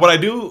 Wow. But what I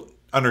do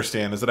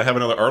understand is that I have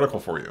another article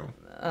for you.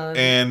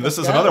 And this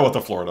is another with the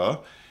Florida.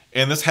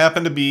 And this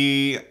happened to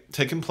be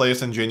taking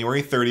place on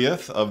January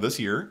 30th of this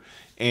year.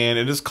 And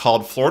it is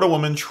called "Florida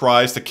Woman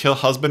Tries to Kill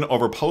Husband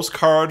Over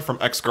Postcard from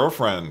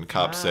Ex-Girlfriend,"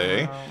 cops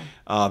say.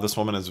 This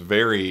woman is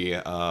very...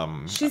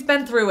 she's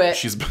been through it.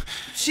 She's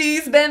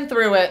been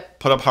through it.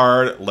 Put up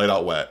hard, laid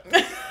out wet.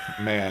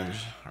 Man,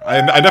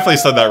 I definitely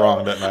said that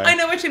wrong, didn't I? I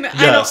know what you meant.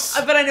 Yes.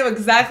 But I know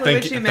exactly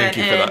what you meant.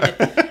 Thank you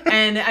for that.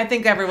 And I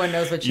think everyone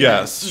knows what you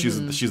meant. Yes,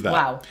 she's that.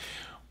 Wow.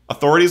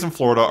 Authorities in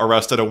Florida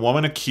arrested a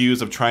woman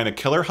accused of trying to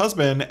kill her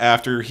husband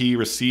after he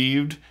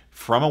received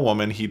from a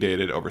woman he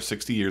dated over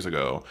 60 years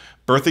ago.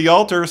 Bertha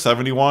Yalter,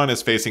 71,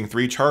 is facing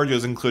 3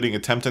 charges, including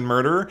attempted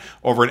murder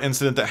over an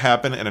incident that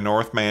happened in a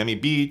North Miami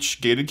Beach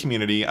gated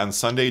community on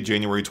Sunday,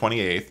 January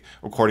 28th,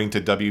 according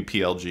to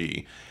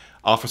WPLG.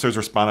 Officers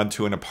responded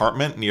to an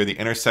apartment near the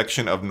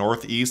intersection of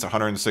Northeast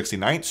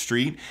 169th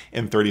Street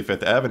and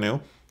 35th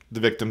Avenue. The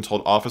victim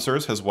told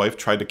officers his wife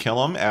tried to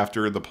kill him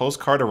after the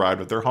postcard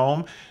arrived at their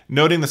home,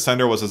 noting the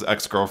sender was his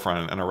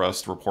ex-girlfriend. An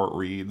arrest report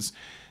reads,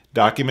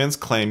 "Documents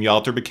claim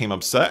Yalter became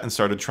upset and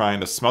started trying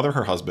to smother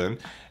her husband.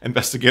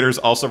 Investigators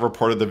also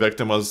reported the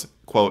victim was,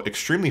 quote,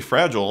 extremely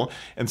fragile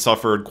and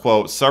suffered,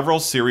 quote,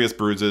 several serious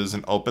bruises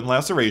and open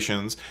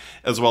lacerations,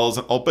 as well as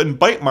open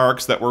bite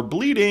marks that were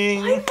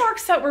bleeding." Bite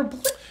marks that were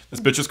bleeding? This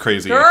bitch is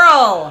crazy.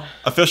 Girl!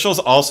 Officials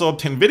also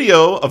obtained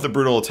video of the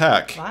brutal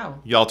attack. Wow.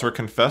 Yalter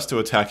confessed to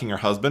attacking her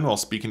husband while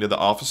speaking to the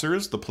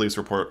officers, the police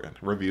report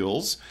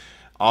reveals.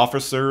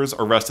 Officers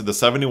arrested the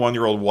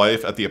 71-year-old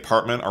wife at the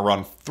apartment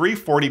around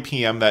 3:40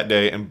 p.m. that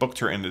day and booked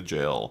her into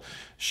jail.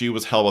 She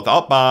was held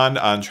without bond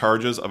on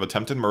charges of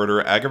attempted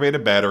murder,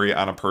 aggravated battery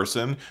on a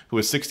person who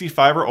is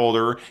 65 or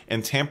older,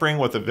 and tampering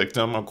with the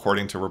victim,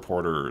 according to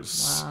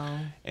reporters. Wow.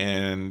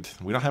 And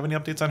we don't have any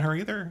updates on her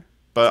either.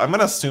 But I'm going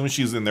to assume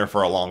she's in there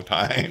for a long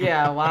time.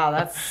 Yeah, wow,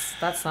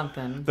 that's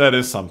something. That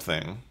is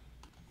something.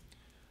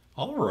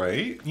 All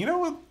right. You know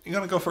what? You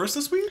going to go first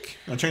this week?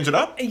 You want to change it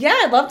up? Yeah,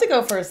 I'd love to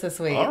go first this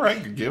week. All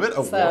right, give it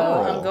a whirl. So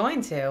I'm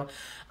going to.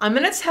 I'm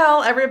going to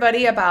tell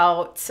everybody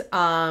about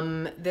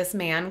this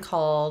man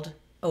called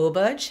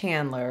Oba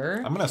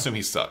Chandler. I'm going to assume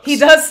he sucks. He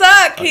does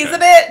suck. Okay. He's a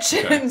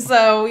bitch. Okay. And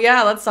so,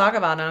 yeah, let's talk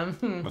about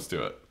him. Let's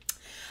do it.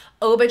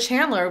 Oba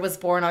Chandler was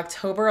born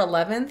October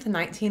 11th,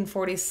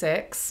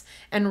 1946,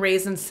 and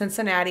raised in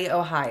Cincinnati,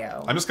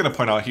 Ohio. I'm just going to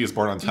point out he was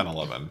born on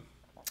 10/11.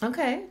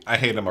 Okay. I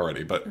hate him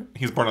already, but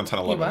he's born on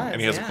 10/11, and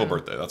he has a cool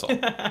birthday. That's all.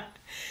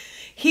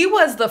 He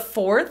was the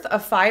 4th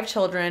of 5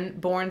 children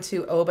born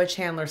to Oba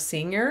Chandler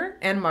Sr.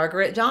 and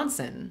Margaret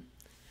Johnson.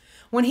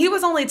 When he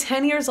was only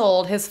 10 years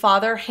old, his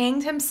father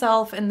hanged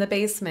himself in the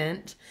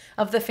basement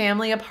of the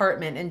family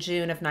apartment in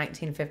June of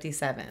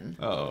 1957.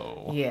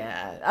 Oh.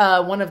 Yeah.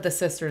 One of the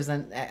sisters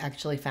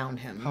actually found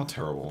him. How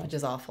terrible. Which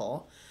is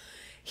awful.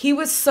 He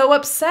was so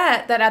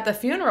upset that at the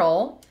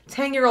funeral,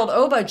 10-year-old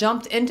Oba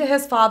jumped into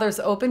his father's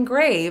open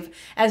grave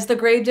as the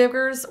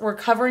gravediggers were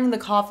covering the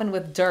coffin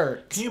with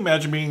dirt. Can you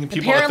imagine being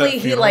people Apparently, at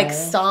that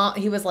funeral?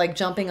 he was like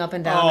jumping up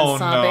and down and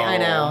stomping. No, I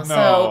know.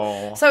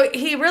 no. So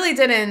he really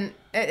didn't.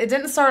 It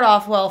didn't start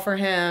off well for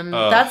him.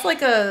 That's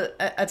like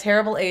a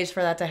terrible age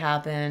for that to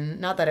happen.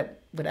 Not that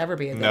it would ever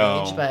be a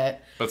good age,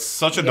 but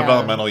such a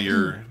developmental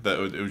year that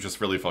it would just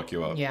really fuck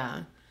you up.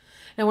 Yeah.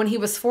 Now, when he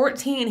was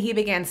 14, he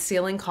began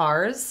stealing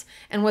cars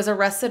and was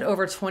arrested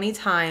over 20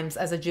 times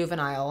as a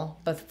juvenile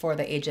before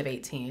the age of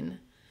 18.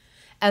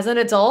 As an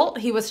adult,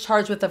 he was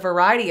charged with a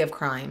variety of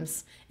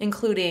crimes,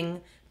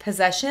 including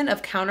possession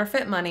of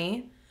counterfeit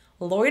money,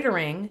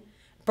 loitering,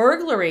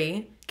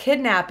 burglary,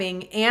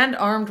 kidnapping, and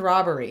armed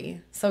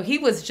robbery. So he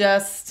was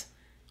just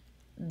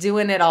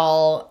doing it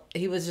all.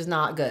 He was just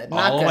not good.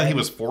 Not good. When he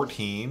was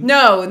 14?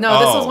 No,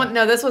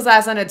 this was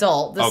as an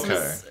adult. This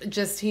was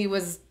just, he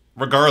was...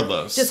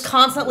 Regardless. Just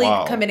constantly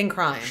committing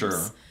crimes. Sure.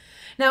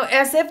 Now,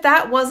 as if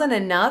that wasn't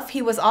enough,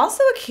 he was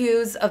also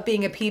accused of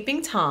being a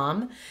peeping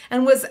Tom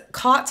and was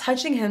caught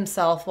touching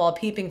himself while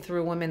peeping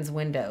through women's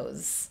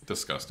windows.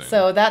 Disgusting.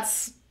 So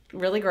that's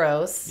really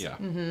gross. Yeah.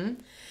 Mm-hmm.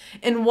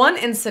 In one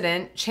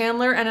incident,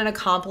 Chandler and an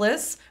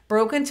accomplice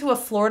broke into a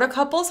Florida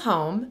couple's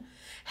home,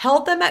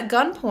 held them at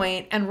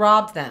gunpoint, and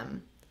robbed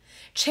them.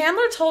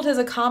 Chandler told his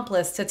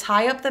accomplice to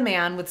tie up the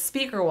man with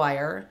speaker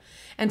wire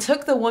and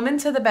took the woman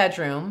to the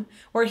bedroom,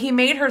 where he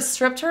made her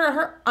strip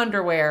her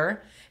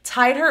underwear,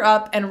 tied her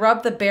up, and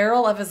rubbed the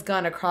barrel of his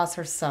gun across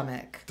her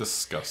stomach.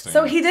 Disgusting.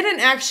 So he didn't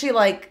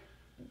actually,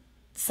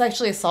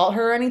 sexually assault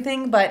her or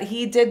anything, but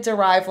he did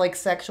derive,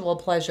 sexual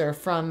pleasure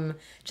from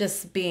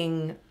just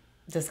being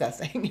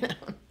disgusting.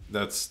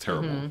 That's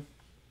terrible. Mm-hmm.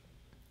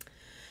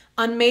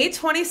 On May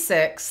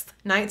 26th,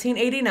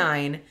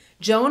 1989,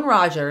 Joan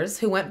Rogers,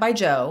 who went by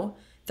Jo,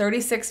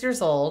 36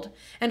 years old,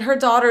 and her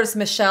daughters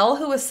Michelle,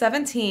 who was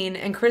 17,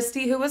 and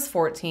Christy, who was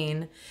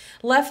 14,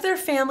 left their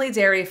family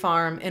dairy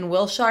farm in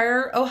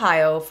Wilshire,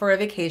 Ohio, for a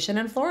vacation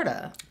in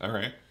Florida. All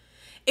right.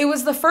 It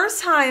was the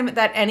first time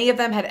that any of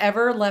them had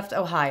ever left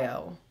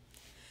Ohio.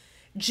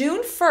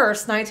 June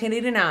 1st,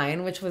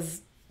 1989, which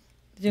was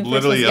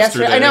literally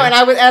yesterday. I know, and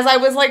as I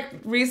was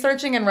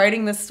researching and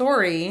writing this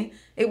story,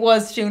 it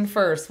was June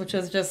 1st, which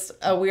was just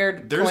a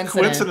weird coincidence.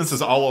 There's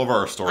coincidences all over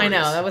our stories. I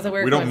know, that was a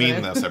weird coincidence. We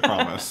don't mean this, I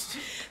promise.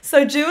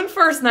 So June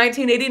 1st,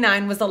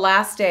 1989 was the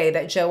last day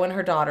that Jo and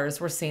her daughters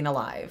were seen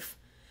alive.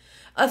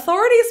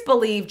 Authorities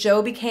believe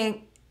Jo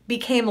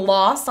became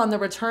lost on the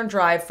return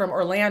drive from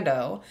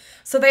Orlando,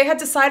 so they had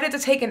decided to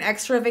take an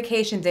extra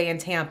vacation day in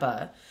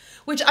Tampa,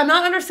 which I'm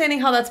not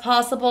understanding how that's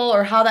possible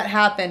or how that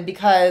happened,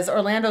 because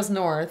Orlando's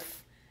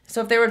north.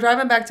 So if they were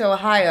driving back to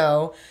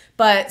Ohio,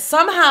 but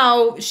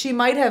somehow she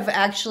might have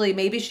actually,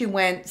 maybe she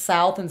went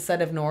south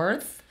instead of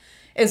north,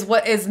 is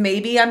what is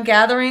maybe I'm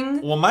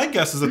gathering. Well, my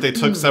guess is that they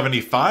took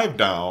 75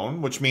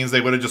 down, which means they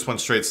would have just went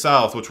straight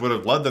south, which would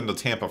have led them to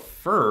Tampa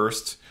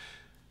first.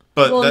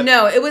 But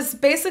no, it was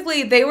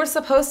basically they were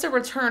supposed to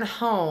return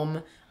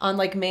home on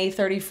May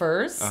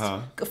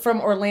 31st from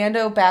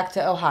Orlando back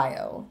to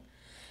Ohio.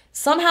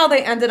 Somehow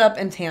they ended up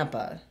in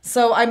Tampa.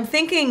 So I'm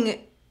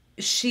thinking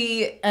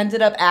she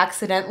ended up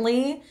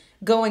accidentally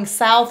going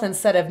south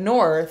instead of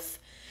north.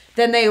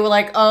 Then they were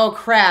like, oh,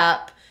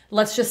 crap.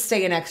 Let's just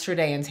stay an extra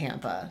day in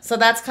Tampa. So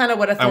that's kind of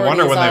what authorities are. I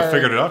wonder when they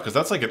figured it out, because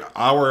that's an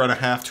hour and a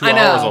half, 2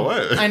 hours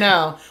away. I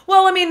know.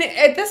 Well,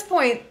 at this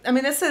point,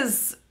 this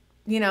is,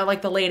 the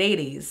late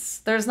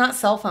 80s. There's not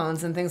cell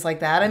phones and things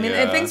like that.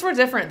 And things were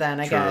different then,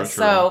 I guess.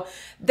 True. So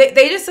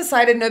they just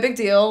decided, no big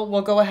deal.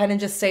 We'll go ahead and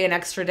just stay an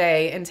extra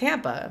day in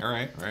Tampa. All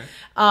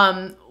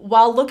right.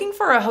 While looking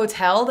for a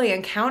hotel, they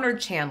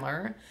encountered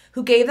Chandler,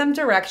 who gave them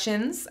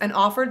directions and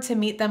offered to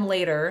meet them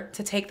later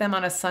to take them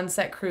on a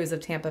sunset cruise of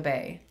Tampa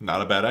Bay.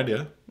 Not a bad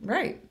idea.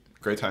 Right.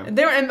 Great time.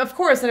 And of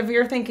course, if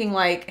you're thinking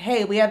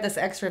hey, we have this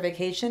extra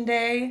vacation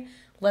day,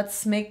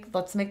 let's make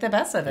the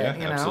best of it.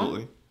 Yeah,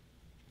 absolutely.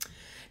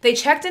 They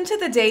checked into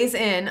the Days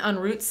Inn on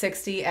Route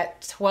 60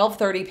 at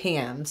 12:30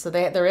 p.m., so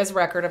there is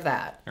record of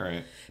that. All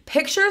right.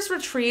 Pictures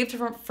retrieved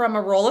from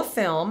a roll of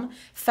film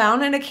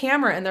found in a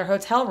camera in their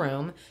hotel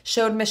room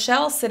showed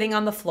Michelle sitting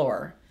on the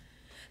floor.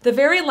 The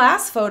very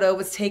last photo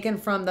was taken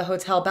from the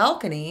hotel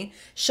balcony,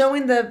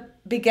 showing the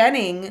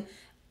beginning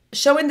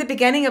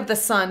of the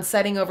sun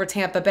setting over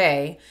Tampa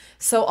Bay,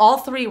 so all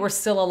three were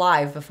still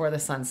alive before the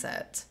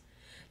sunset.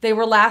 They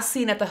were last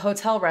seen at the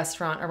hotel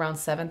restaurant around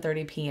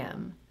 7:30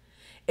 p.m.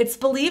 It's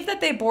believed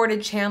that they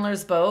boarded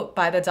Chandler's boat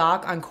by the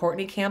dock on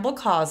Courtney Campbell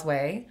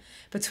Causeway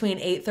between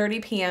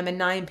 8:30 p.m. and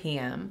 9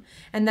 p.m.,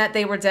 and that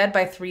they were dead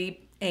by 3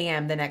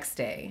 a.m. the next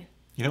day.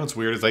 You know what's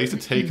weird is I used to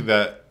take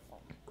that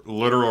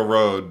literal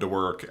road to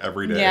work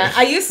every day. Yeah,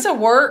 I used to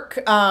work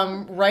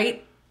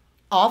right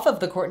off of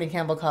the Courtney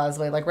Campbell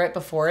Causeway, right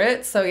before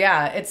it. So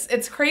yeah,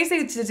 it's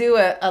crazy to do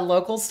a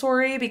local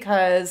story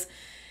because,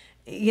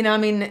 we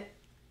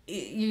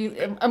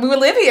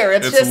live here.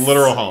 It's just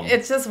literal home.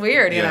 It's just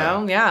weird, you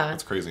know? Yeah.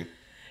 It's crazy.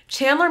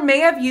 Chandler may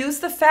have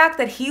used the fact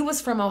that he was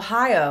from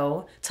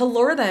Ohio to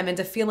lure them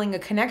into feeling a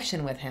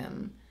connection with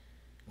him.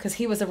 Because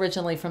he was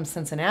originally from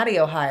Cincinnati,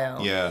 Ohio.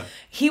 Yeah.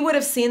 He would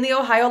have seen the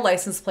Ohio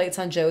license plates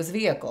on Joe's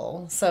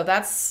vehicle. So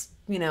that's,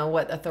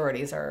 what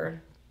authorities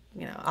are,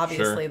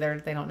 obviously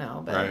they don't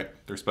know. But,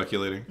 right. They're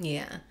speculating.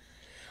 Yeah.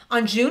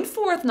 On June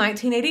 4th,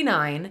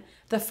 1989,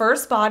 the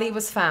first body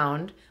was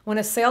found when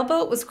a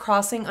sailboat was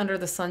crossing under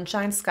the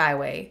Sunshine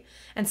Skyway,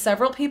 and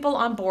several people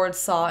on board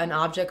saw an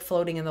object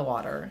floating in the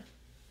water.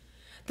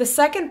 The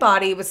second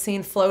body was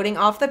seen floating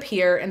off the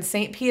pier in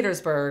St.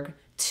 Petersburg,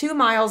 2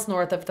 miles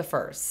north of the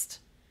first.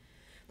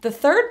 The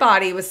third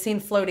body was seen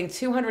floating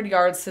 200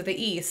 yards to the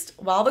east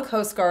while the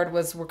Coast Guard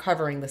was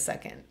recovering the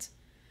second.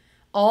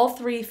 All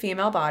 3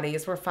 female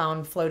bodies were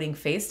found floating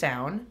face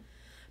down,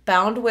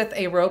 bound with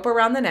a rope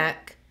around the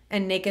neck,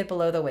 and naked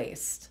below the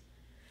waist.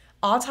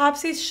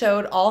 Autopsies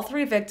showed all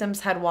 3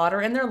 victims had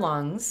water in their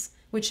lungs,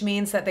 which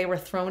means that they were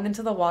thrown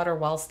into the water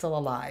while still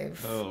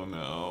alive. Oh,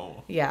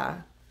 no.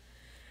 Yeah.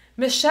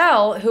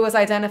 Michelle, who was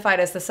identified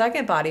as the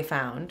second body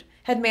found,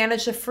 had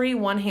managed to free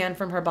one hand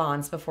from her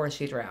bonds before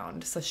she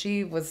drowned. So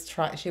she was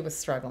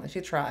struggling.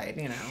 She tried,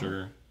 you know.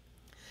 Sure.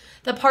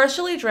 The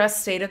partially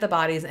dressed state of the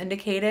bodies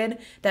indicated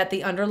that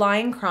the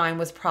underlying crime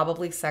was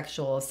probably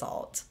sexual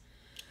assault.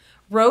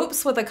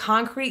 Ropes with a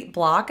concrete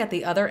block at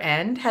the other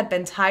end had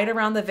been tied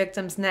around the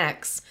victims'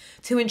 necks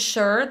to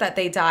ensure that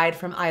they died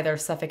from either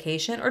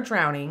suffocation or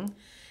drowning,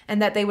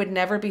 and that they would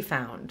never be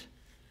found.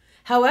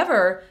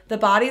 However, the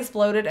bodies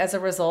bloated as a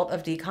result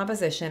of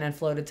decomposition and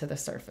floated to the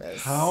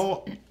surface.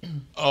 How?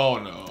 Oh,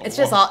 no. It's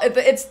just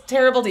it's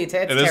terrible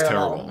detail. It's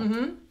terrible.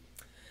 Mm-hmm.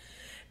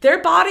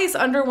 Their bodies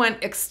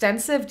underwent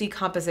extensive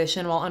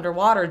decomposition while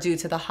underwater due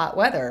to the hot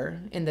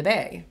weather in the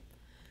bay.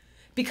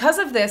 Because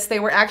of this, they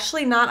were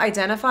actually not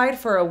identified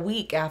for a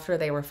week after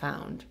they were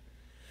found.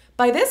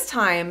 By this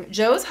time,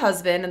 Joe's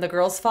husband and the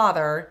girl's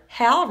father,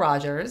 Hal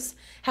Rogers,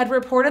 had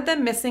reported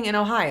them missing in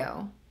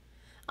Ohio.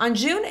 On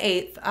June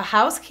 8th, a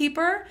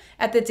housekeeper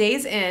at the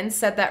Days Inn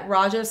said that the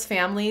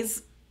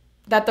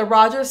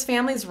Rogers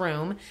family's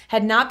room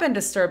had not been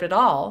disturbed at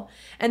all,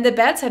 and the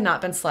beds had not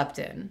been slept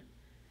in.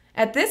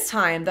 At this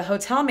time, the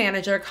hotel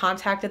manager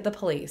contacted the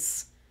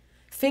police.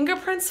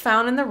 Fingerprints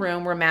found in the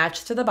room were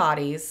matched to the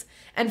bodies,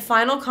 and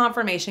final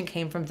confirmation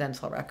came from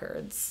dental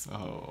records.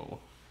 Oh.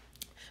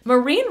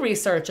 Marine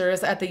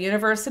researchers at the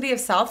University of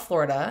South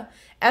Florida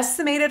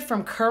estimated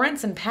from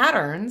currents and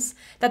patterns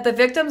that the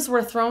victims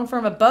were thrown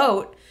from a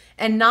boat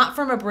and not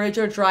from a bridge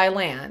or dry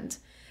land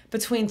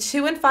between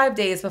 2 and 5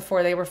 days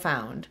before they were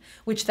found,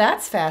 which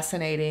that's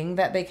fascinating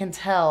that they can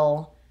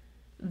tell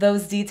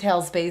those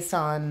details based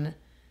on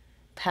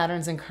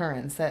patterns and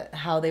currents, that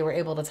how they were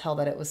able to tell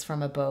that it was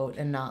from a boat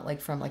and not like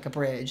from like a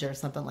bridge or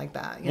something like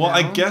that. You know?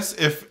 I guess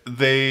it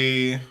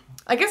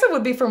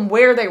would be from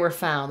where they were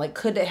found. Like,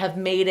 could they have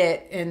made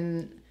it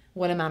in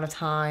what amount of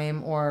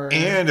time,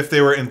 and if they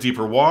were in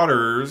deeper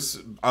waters,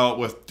 out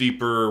with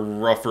deeper,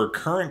 rougher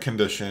current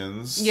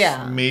conditions,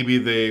 maybe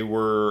they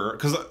were,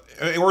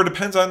 or it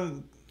depends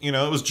on,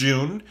 it was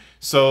June,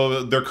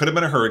 so there could have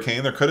been a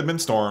hurricane, there could have been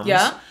storms.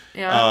 Yeah.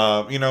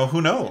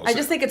 Who knows? I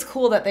just think it's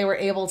cool that they were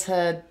able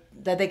to,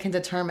 that they can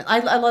determine.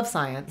 I love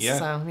science. Yeah.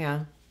 So,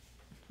 yeah.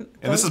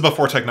 And this is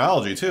before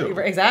technology, too.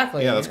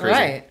 Exactly. Yeah, that's crazy.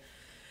 Right.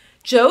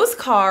 Joe's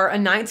car, a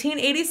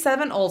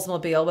 1987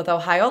 Oldsmobile with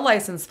Ohio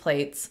license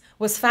plates,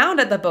 was found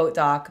at the boat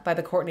dock by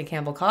the Courtney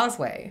Campbell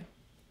Causeway.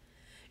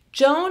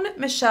 Joan,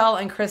 Michelle,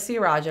 and Chrissy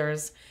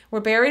Rogers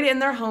were buried in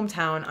their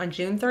hometown on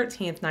June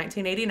 13th,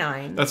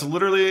 1989. That's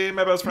literally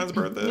my best friend's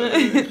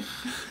birthday.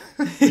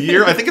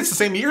 Year, I think it's the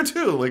same year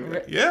too.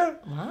 Like, yeah.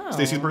 Wow.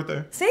 Stacy's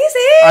birthday. Stacy!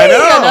 I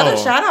know. Another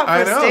shout out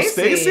for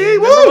Stacy.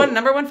 Stacy.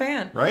 Number one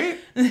fan. Right?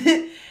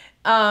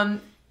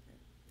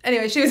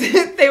 Anyway,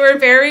 they were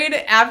buried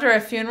after a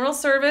funeral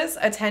service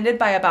attended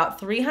by about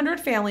 300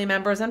 family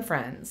members and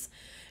friends.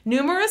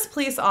 Numerous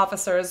police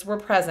officers were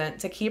present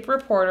to keep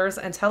reporters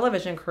and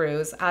television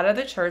crews out of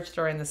the church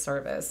during the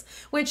service,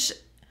 which,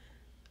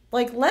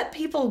 like, let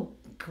people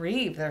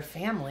grieve their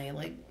family.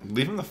 Like,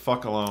 leave them the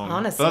fuck alone.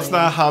 Honestly. That's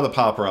not how the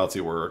paparazzi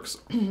works.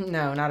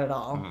 No, not at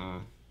all. Mm-hmm.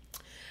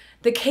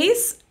 The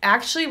case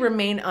actually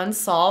remained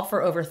unsolved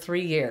for over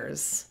 3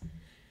 years.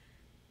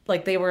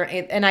 Like, they were,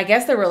 and I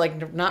guess there were,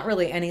 like, not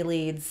really any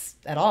leads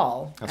at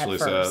all. That's really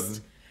sad.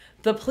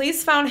 The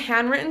police found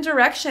handwritten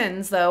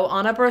directions, though,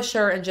 on a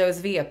brochure in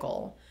Joe's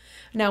vehicle.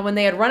 Now, when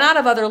they had run out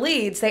of other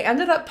leads, they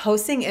ended up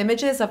posting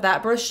images of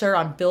that brochure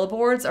on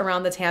billboards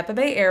around the Tampa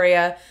Bay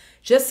area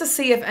just to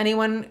see if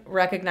anyone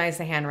recognized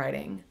the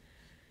handwriting.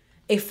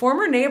 A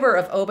former neighbor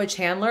of Oba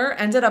Chandler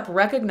ended up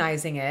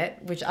recognizing it,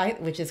 which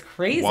is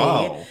crazy,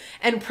 wow,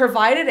 and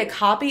provided a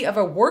copy of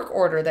a work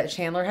order that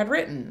Chandler had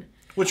written.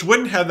 Which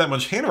wouldn't have that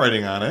much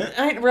handwriting on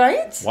it.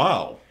 Right?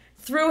 Wow.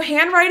 Through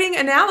handwriting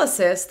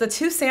analysis, the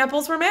two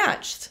samples were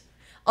matched.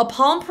 A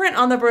palm print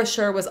on the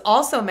brochure was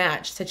also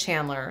matched to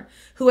Chandler,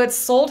 who had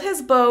sold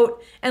his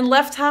boat and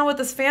left town with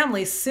his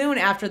family soon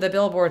after the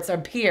billboards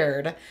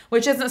appeared,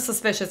 which isn't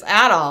suspicious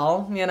at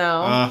all, you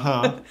know.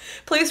 Uh-huh.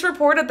 Police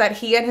reported that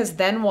he and his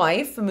then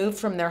wife moved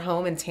from their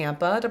home in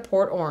Tampa to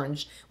Port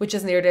Orange, which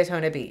is near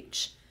Daytona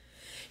Beach.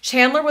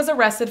 Chandler was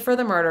arrested for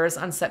the murders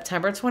on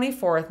September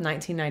 24th,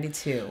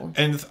 1992.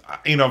 And,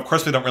 of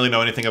course we don't really know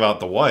anything about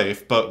the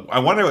wife, but I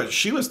wonder what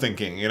she was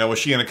thinking. Was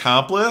she an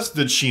accomplice?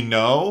 Did she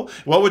know?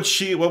 What would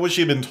she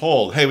have been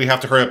told? Hey, we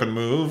have to hurry up and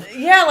move?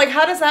 Yeah, like,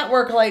 how does that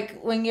work?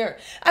 Like, when you're...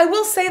 I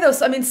will say, though,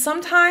 so, I mean,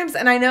 sometimes,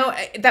 and I know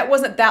that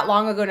wasn't that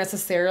long ago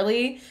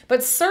necessarily,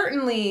 but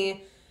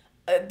certainly,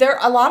 there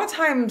a lot of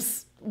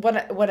times what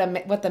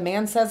the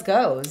man says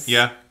goes.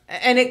 Yeah.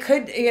 And it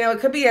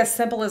could be as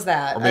simple as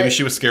that. Or maybe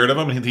she was scared of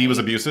him and he was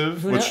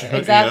abusive, which,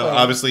 exactly.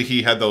 Obviously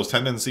he had those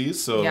tendencies.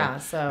 So,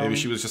 so maybe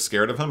she was just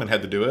scared of him and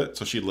had to do it.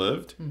 So she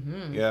lived.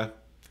 Mm-hmm. Yeah.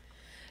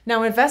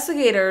 Now,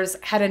 investigators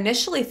had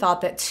initially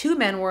thought that 2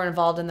 men were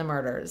involved in the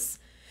murders.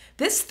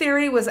 This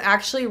theory was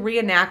actually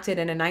reenacted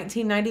in a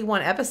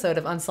 1991 episode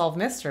of Unsolved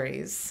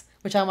Mysteries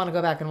which I want to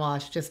go back and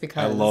watch just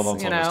because. I love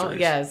Unsolved Mysteries.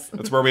 Yes.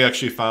 That's where we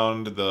actually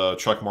found the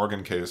Chuck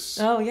Morgan case.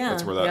 Oh, yeah.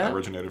 That's where that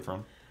originated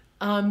from.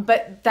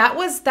 But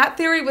that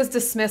theory was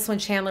dismissed when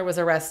Chandler was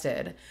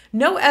arrested.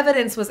 No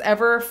evidence was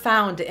ever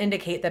found to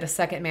indicate that a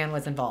second man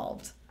was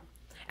involved.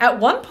 At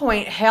one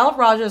point, Hal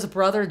Rogers'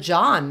 brother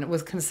John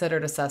was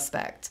considered a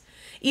suspect,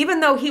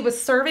 even though he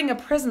was serving a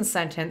prison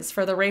sentence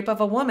for the rape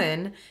of a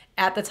woman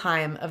at the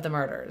time of the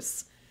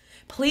murders.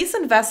 Police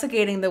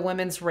investigating the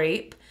women's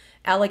rape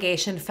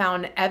allegation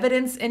found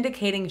evidence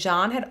indicating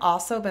John had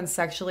also been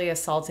sexually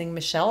assaulting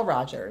Michelle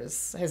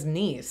Rogers, his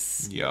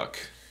niece. Yuck.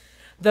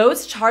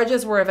 Those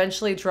charges were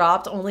eventually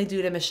dropped only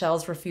due to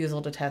Michelle's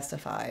refusal to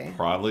testify.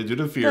 Probably due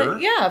to fear.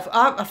 But yeah,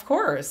 of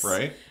course.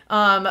 Right.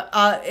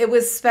 It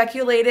was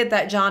speculated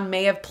that John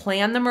may have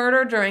planned the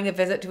murder during a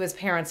visit to his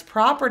parents'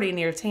 property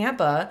near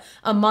Tampa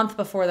a month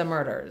before the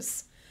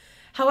murders.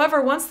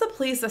 However, once the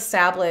police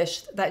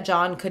established that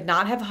John could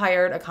not have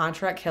hired a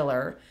contract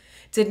killer,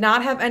 did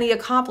not have any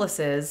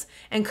accomplices,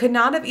 and could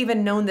not have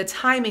even known the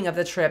timing of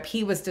the trip,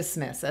 he was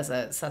dismissed as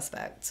a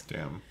suspect.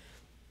 Damn.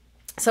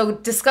 So,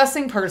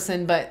 disgusting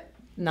person, but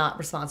not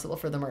responsible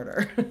for the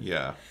murder.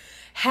 Yeah.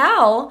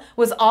 Hal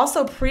was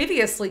also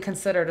previously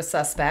considered a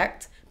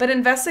suspect, but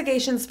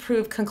investigations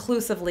proved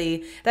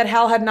conclusively that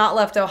Hal had not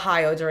left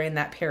Ohio during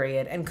that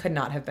period and could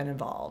not have been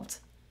involved.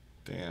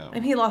 Damn.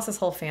 And he lost his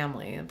whole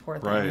family, and poor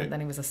thing. Right. And then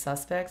he was a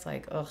suspect.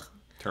 Like, ugh.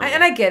 Terrible.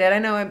 And I get it. I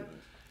know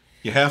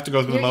you have to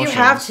go through the motions.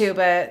 You have to,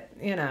 but,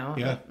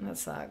 that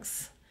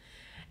sucks.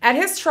 At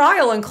his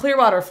trial in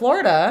Clearwater,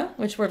 Florida,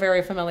 which we're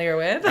very familiar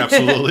with.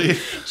 Absolutely.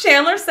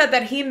 Chandler said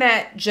that he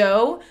met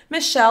Joe,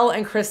 Michelle,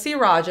 and Christy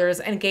Rogers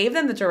and gave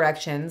them the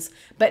directions,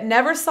 but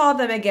never saw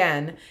them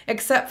again,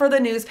 except for the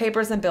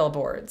newspapers and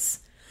billboards.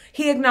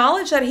 He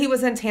acknowledged that he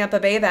was in Tampa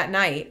Bay that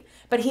night,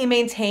 but he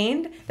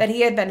maintained that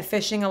he had been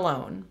fishing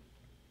alone.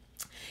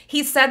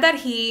 He said that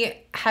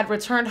he had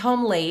returned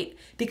home late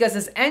because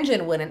his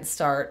engine wouldn't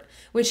start,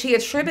 which he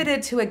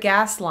attributed to a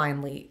gas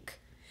line leak.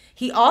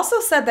 He also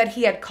said that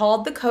he had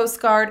called the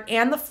Coast Guard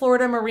and the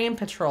Florida Marine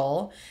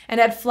Patrol and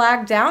had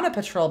flagged down a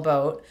patrol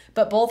boat,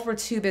 but both were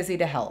too busy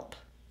to help.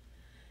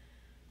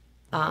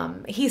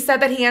 He said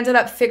that he ended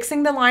up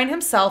fixing the line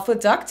himself with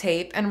duct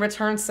tape and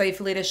returned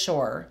safely to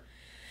shore.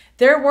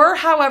 There were,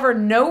 however,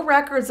 no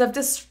records of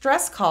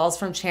distress calls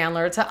from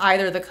Chandler to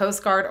either the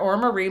Coast Guard or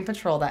Marine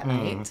Patrol that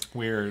night.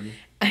 Weird.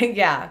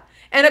 Yeah.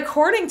 And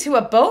according to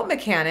a boat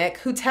mechanic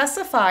who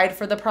testified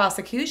for the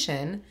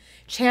prosecution,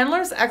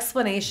 Chandler's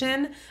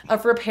explanation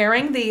of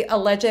repairing the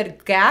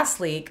alleged gas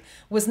leak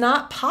was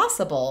not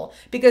possible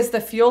because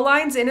the fuel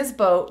lines in his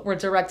boat were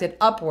directed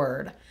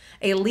upward.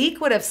 A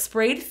leak would have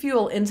sprayed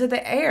fuel into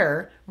the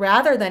air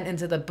rather than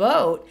into the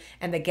boat,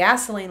 and the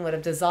gasoline would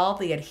have dissolved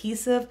the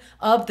adhesive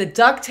of the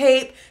duct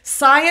tape.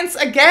 Science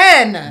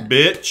again!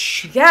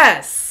 Bitch.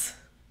 Yes.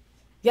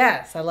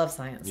 Yes, I love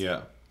science.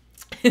 Yeah.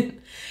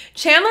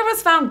 Chandler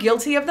was found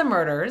guilty of the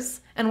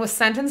murders and was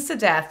sentenced to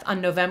death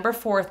on November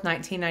 4th,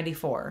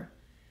 1994.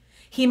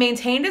 He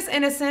maintained his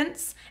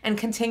innocence and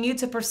continued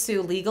to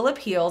pursue legal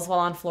appeals while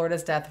on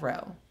Florida's death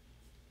row.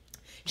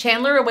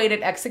 Chandler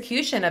awaited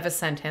execution of his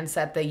sentence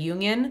at the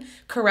Union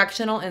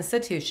Correctional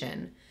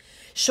Institution.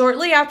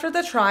 Shortly after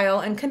the trial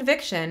and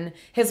conviction,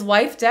 his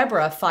wife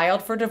Deborah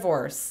filed for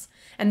divorce,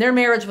 and their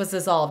marriage was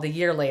dissolved a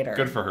year later.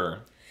 Good for her.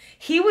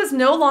 He was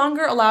no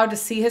longer allowed to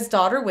see his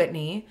daughter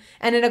Whitney,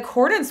 and in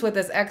accordance with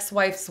his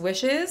ex-wife's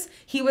wishes,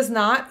 he was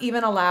not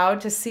even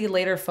allowed to see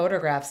later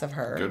photographs of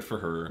her. Good for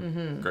her.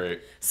 Mm-hmm.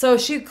 Great. So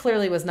she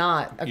clearly was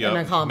not an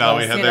accomplice. Now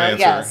we have that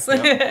answer.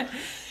 Yes. Yep.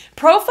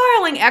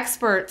 Profiling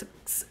experts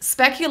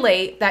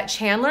speculate that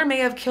Chandler may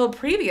have killed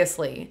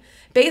previously,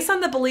 based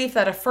on the belief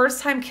that a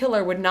first-time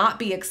killer would not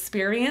be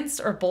experienced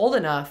or bold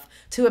enough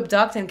to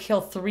abduct and kill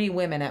 3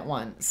 women at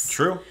once.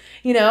 True.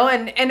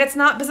 And it's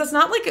not, because it's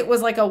not like it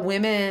was like a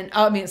woman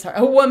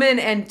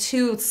and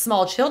 2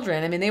 small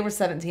children. I mean, they were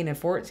 17 and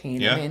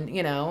 14. Yeah. I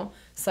mean,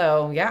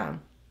 so yeah.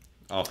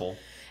 Awful.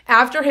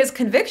 After his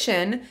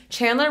conviction,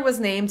 Chandler was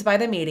named by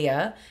the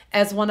media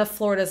as one of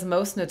Florida's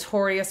most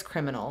notorious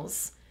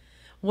criminals.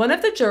 One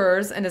of the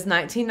jurors in his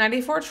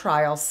 1994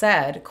 trial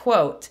said,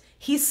 quote,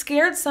 "He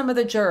scared some of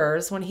the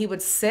jurors when he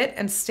would sit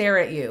and stare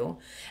at you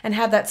and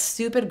have that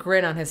stupid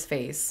grin on his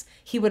face.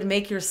 He would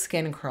make your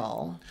skin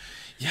crawl."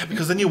 Yeah,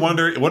 because then you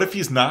wonder, what if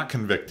he's not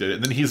convicted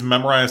and then he's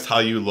memorized how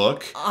you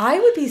look?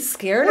 I would be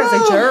scared as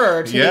a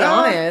juror, to be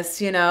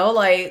honest,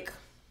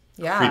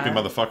 yeah. Creepy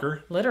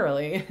motherfucker.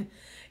 Literally.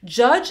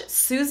 Judge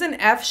Susan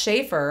F.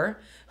 Schaefer,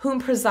 whom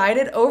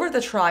presided over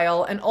the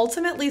trial and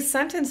ultimately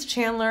sentenced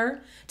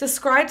Chandler,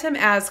 described him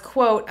as,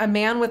 quote, "a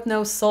man with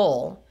no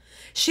soul."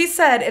 She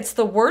said it's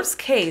the worst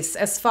case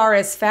as far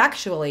as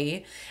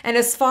factually and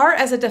as far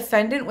as a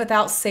defendant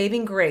without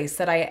saving grace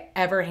that I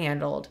ever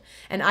handled.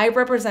 And I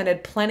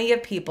represented plenty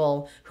of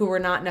people who were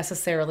not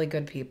necessarily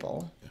good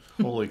people.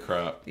 Holy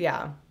crap.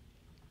 Yeah.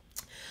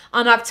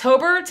 On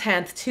October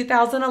 10th,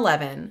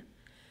 2011,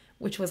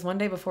 which was one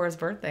day before his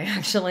birthday,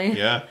 actually.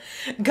 Yeah.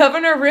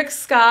 Governor Rick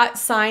Scott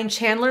signed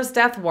Chandler's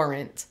death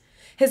warrant.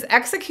 His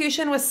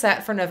execution was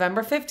set for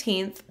November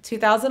 15th,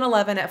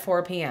 2011 at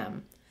 4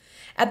 p.m.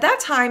 At that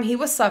time, he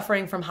was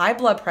suffering from high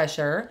blood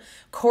pressure,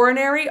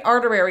 coronary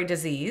artery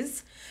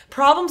disease,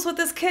 problems with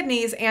his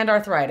kidneys, and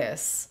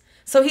arthritis.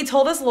 So he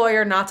told his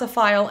lawyer not to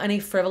file any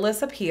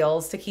frivolous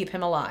appeals to keep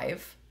him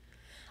alive.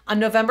 On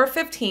November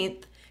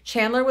 15th,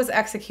 Chandler was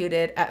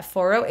executed at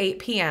 4:08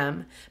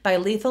 p.m. by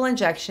lethal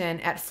injection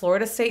at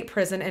Florida State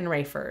Prison in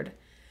Rayford.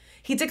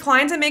 He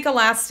declined to make a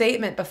last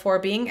statement before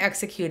being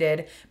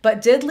executed,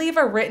 but did leave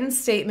a written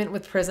statement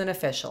with prison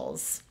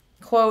officials.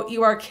 Quote,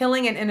 "You are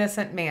killing an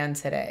innocent man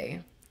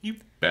today." You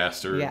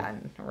bastard. Yeah,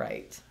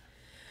 right.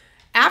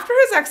 After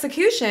his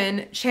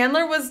execution,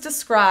 Chandler was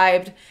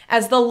described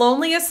as the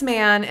loneliest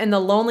man in the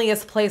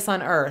loneliest place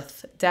on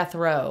earth, death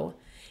row.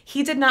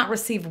 He did not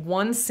receive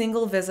one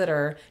single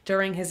visitor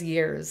during his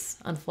years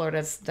on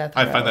Florida's death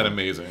row. I find that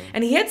amazing.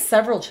 And he had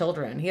several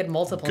children. He had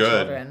multiple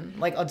children,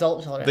 like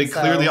adult children. They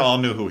clearly all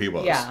knew who he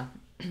was. Yeah.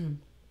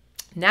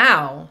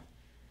 Now,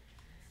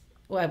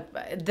 well,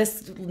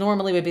 this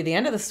normally would be the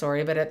end of the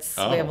story, but it's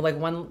we have like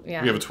one.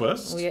 Yeah, we have a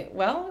twist.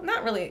 Well,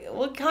 not really.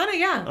 Well, kind of,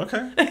 yeah.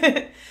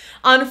 Okay.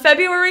 On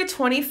February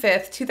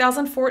 25th,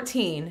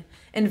 2014,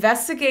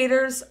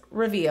 investigators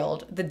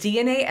revealed the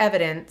DNA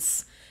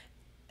evidence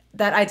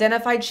that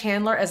identified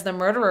Chandler as the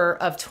murderer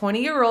of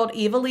 20-year-old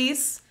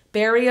Evilise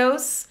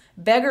Barrios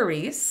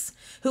Begaris,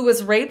 who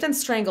was raped and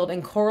strangled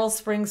in Coral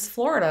Springs,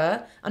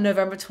 Florida on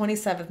November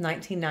 27th,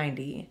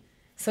 1990.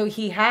 So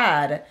he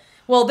had...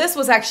 Well, this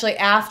was actually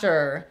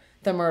after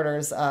the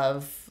murders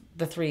of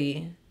the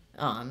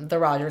the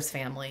Rogers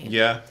family.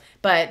 Yeah.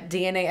 But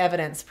DNA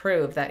evidence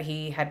proved that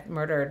he had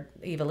murdered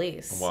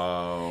Evilise.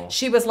 Wow.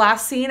 She was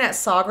last seen at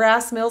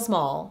Sawgrass Mills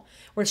Mall,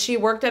 where she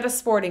worked at a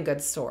sporting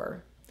goods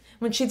store.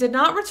 When she did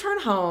not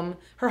return home,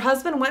 her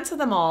husband went to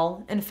the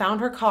mall and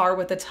found her car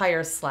with the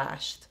tires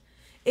slashed.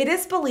 It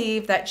is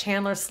believed that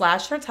Chandler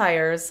slashed her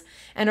tires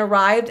and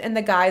arrived in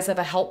the guise of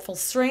a helpful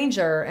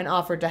stranger and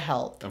offered to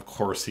help. Of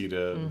course he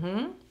did.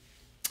 Mm-hmm.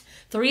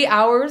 3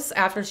 hours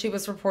after she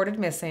was reported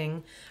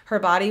missing, her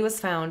body was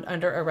found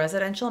under a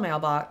residential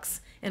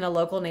mailbox in a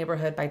local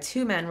neighborhood by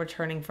two men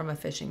returning from a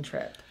fishing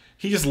trip.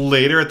 He just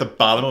laid her at the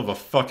bottom of a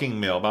fucking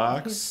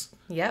mailbox?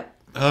 Yep.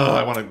 Oh,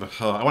 I want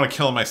to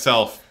kill him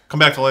myself. Come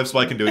back to life so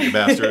I can do it, you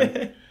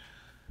bastard.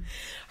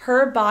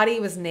 Her body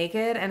was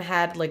naked and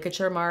had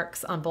ligature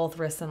marks on both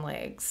wrists and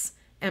legs,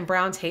 and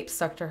brown tape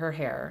stuck to her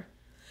hair.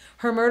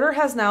 Her murder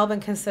has now been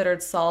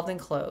considered solved and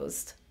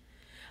closed.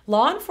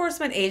 Law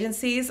enforcement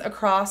agencies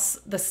across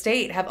the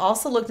state have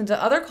also looked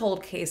into other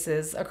cold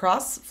cases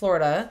across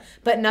Florida,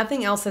 but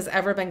nothing else has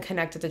ever been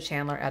connected to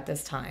Chandler at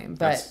this time.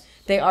 But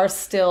they are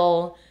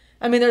still,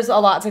 I mean, there's a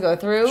lot to go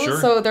through,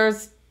 so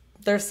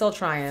they're still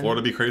trying.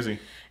 Florida be crazy.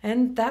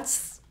 And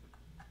that's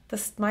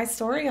my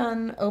story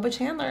on Oba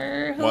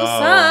Chandler, who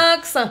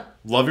sucks.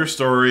 Love your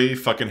story.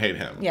 Fucking hate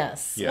him.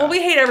 Yes. Yeah. Well,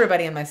 we hate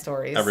everybody in my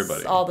stories.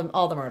 Everybody. All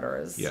the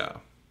murderers. Yeah.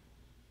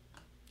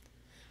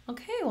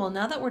 Okay. Well,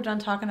 now that we're done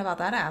talking about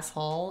that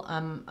asshole,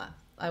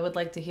 I would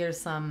like to hear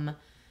some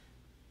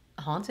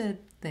haunted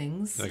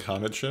things. Like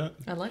haunted shit?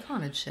 I like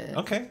haunted shit.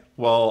 Okay.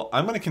 Well,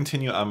 I'm going to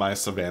continue on my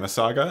Savannah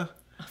saga.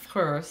 Of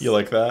course. You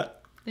like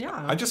that?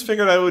 Yeah. I just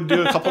figured I would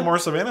do a couple more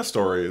Savannah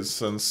stories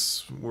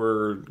since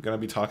we're going to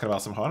be talking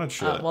about some haunted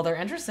shit. Well, they're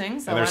interesting.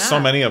 So and there's so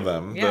many of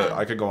them that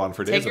I could go on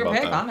for days about them.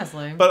 Take your pick,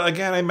 honestly. But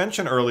again, I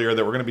mentioned earlier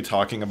that we're going to be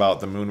talking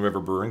about the Moon River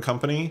Brewing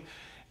Company.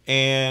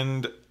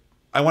 And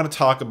I want to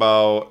talk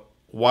about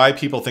why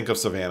people think of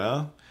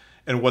Savannah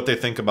and what they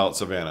think about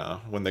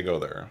Savannah when they go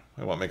there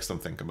and what makes them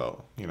think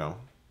about, you know,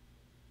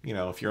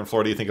 if you're in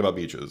Florida, you think about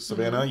beaches.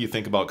 Savannah, you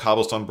think about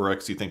cobblestone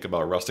bricks, you think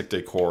about rustic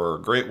decor,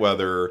 great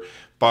weather,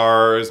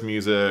 bars,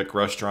 music,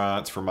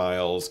 restaurants for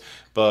miles.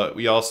 But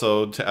we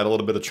also, to add a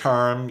little bit of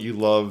charm, you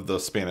love the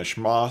Spanish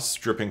moss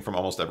dripping from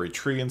almost every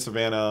tree in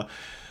Savannah.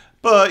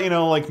 But,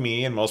 like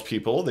me and most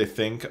people, they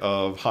think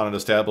of haunted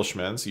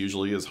establishments,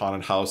 usually as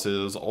haunted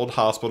houses, old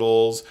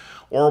hospitals,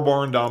 or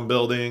worn down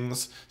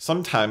buildings.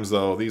 Sometimes,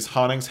 though, these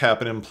hauntings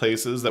happen in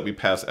places that we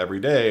pass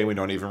every day and we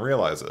don't even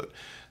realize it.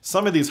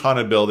 Some of these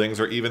haunted buildings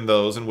are even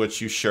those in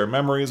which you share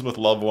memories with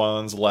loved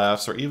ones,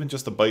 laughs, or even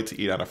just a bite to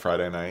eat on a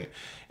Friday night.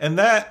 And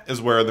that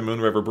is where the Moon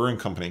River Brewing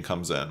Company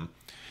comes in.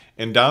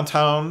 In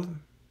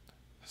downtown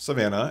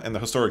Savannah, in the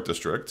historic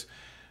district,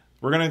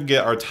 we're going to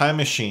get our time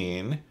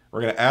machine.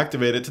 We're going to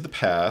activate it to the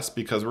past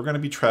because we're going to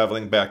be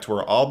traveling back to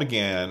where it all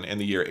began in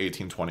the year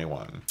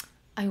 1821.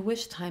 I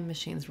wish time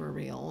machines were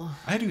real.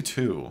 I do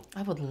too.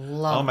 I would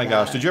love Oh my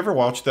gosh. Did you ever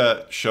watch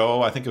that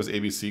show? I think it was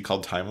ABC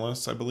called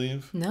Timeless, I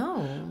believe.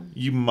 No.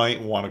 You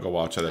might want to go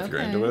watch it if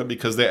you're into it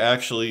because they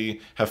actually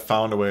have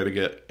found a way to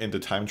get into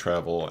time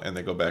travel and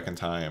they go back in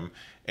time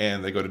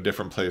and they go to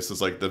different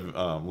places like the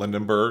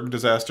Lindenberg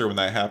disaster. When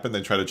that happened,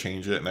 they try to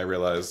change it and they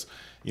realize,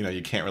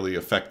 you can't really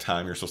affect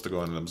time. You're supposed to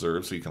go in and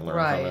observe so you can learn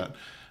from it.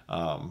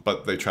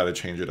 But they try to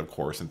change it, of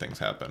course, and things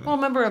happen. Well,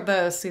 remember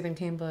the Stephen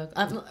King book?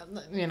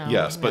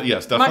 Yes, but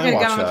yes, definitely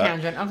watch that. On a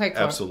tangent. Okay,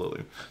 cool.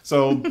 Absolutely.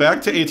 So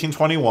back to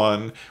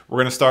 1821, we're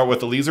going to start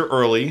with Eliezer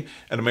Early,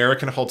 an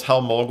American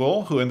hotel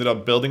mogul who ended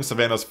up building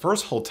Savannah's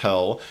first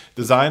hotel,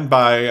 designed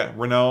by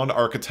renowned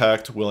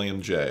architect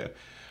William J.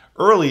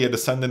 Early, a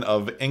descendant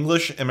of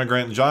English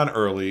immigrant John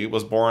Early,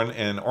 was born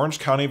in Orange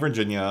County,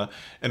 Virginia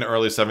in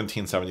early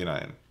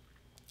 1779.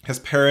 His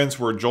parents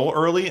were Joel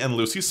Early and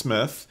Lucy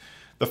Smith.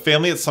 The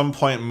family at some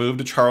point moved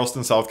to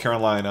Charleston, South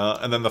Carolina,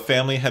 and then the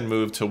family had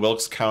moved to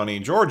Wilkes County,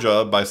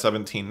 Georgia by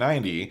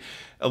 1790.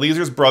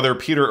 Eliezer's brother,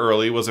 Peter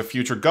Early, was a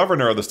future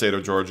governor of the state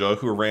of Georgia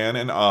who ran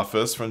in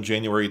office from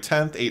January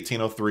 10th,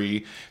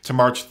 1803 to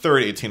March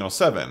 3rd,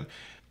 1807.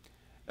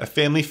 A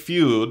family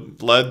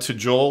feud led to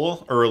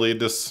Joel Early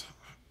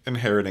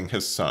disinheriting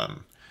his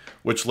son,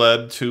 which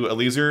led to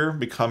Eliezer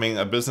becoming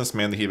a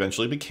businessman that he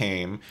eventually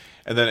became.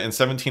 And then in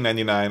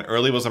 1799,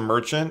 Early was a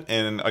merchant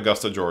in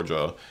Augusta,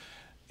 Georgia.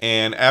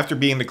 And after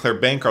being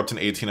declared bankrupt in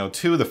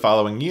 1802, the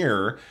following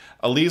year,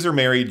 Eliezer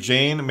married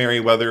Jane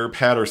Merriweather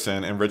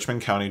Patterson in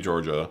Richmond County,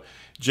 Georgia.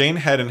 Jane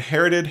had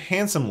inherited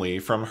handsomely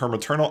from her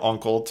maternal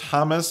uncle,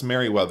 Thomas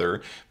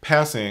Merriweather,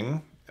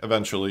 passing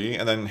eventually,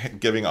 and then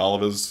giving all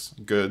of his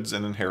goods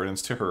and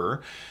inheritance to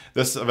her.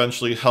 This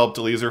eventually helped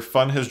Eliezer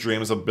fund his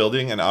dreams of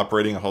building and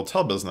operating a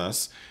hotel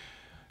business.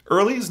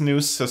 Early's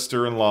new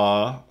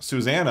sister-in-law,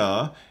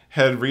 Susanna,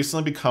 had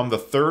recently become the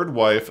third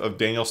wife of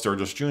Daniel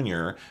Sturgis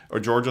Jr., a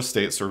Georgia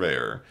state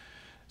surveyor.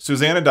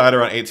 Susanna died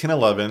around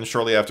 1811,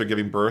 shortly after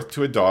giving birth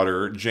to a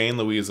daughter, Jane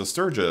Louisa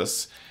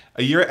Sturgis.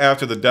 A year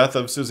after the death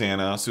of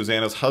Susanna,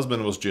 Susanna's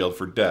husband was jailed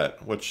for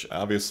debt, which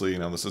obviously,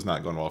 this is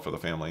not going well for the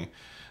family.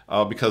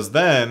 Because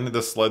then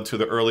this led to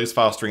the Earlys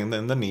fostering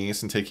the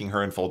niece and taking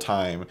her in full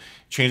time,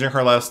 changing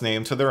her last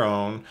name to their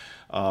own.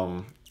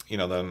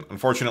 Then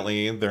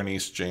unfortunately, their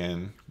niece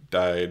Jane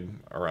died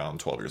around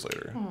 12 years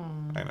later.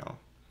 I know.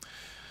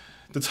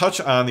 To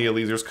touch on the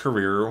Eliezer's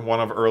career,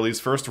 one of Early's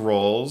first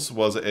roles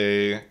was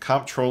a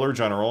comptroller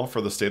general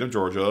for the state of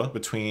Georgia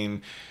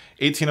between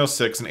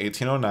 1806 and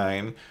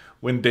 1809,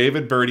 when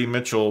David Bertie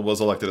Mitchell was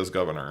elected as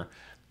governor.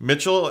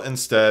 Mitchell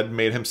instead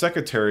made him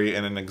secretary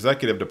in an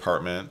executive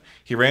department.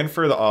 He ran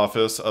for the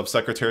office of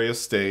Secretary of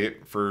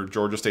State for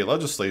Georgia State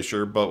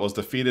Legislature, but was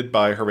defeated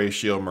by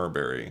Horatio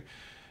Murberry.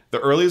 The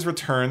Earlys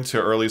returned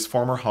to Early's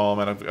former home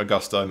at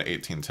Augusta in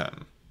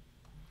 1810.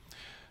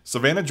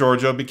 Savannah,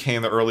 Georgia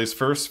became the Earlys'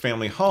 first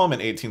family home in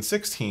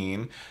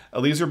 1816.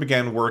 Eliezer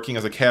began working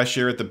as a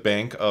cashier at the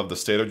Bank of the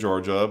state of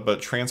Georgia,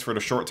 but transferred a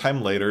short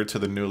time later to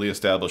the newly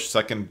established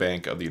Second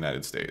Bank of the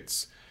United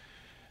States.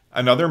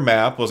 Another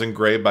map was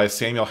engraved by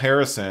Samuel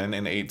Harrison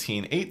in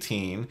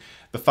 1818.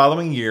 The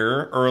following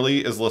year,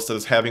 Early is listed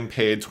as having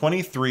paid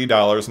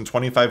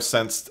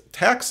 $23.25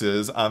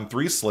 taxes on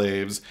 3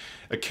 slaves,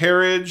 a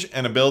carriage,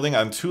 and a building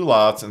on 2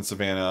 lots in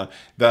Savannah,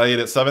 valued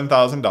at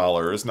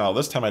 $7,000. Now,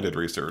 this time I did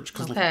research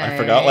because I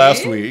forgot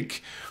last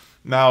week.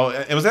 Now,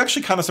 it was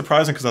actually kind of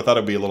surprising because I thought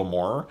it would be a little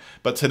more.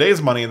 But today's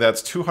money,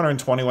 that's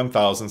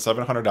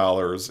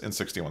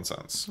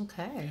 $221,700.61.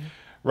 Okay.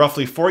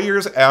 Roughly 4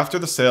 years after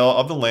the sale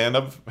of the land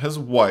of his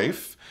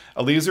wife,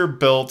 Eliezer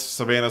built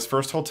Savannah's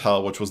first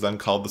hotel, which was then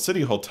called the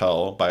City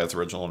Hotel by its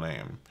original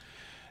name.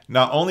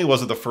 Not only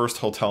was it the first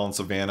hotel in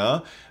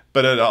Savannah,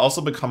 but it had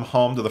also become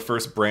home to the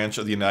first branch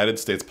of the United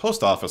States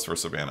Post Office for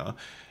Savannah.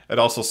 It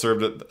also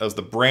served as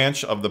the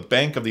branch of the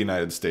Bank of the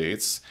United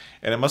States,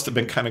 and it must have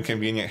been kind of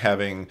convenient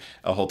having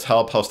a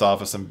hotel, post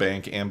office, and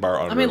bank and bar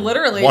under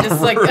literally, one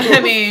just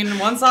roof.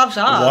 One-stop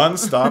shop.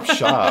 One-stop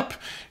shop.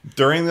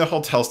 During the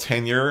hotel's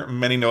tenure,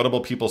 many notable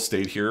people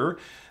stayed here.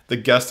 The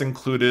guests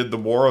included the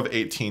War of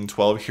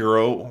 1812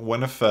 hero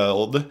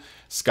Winfield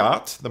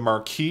Scott, the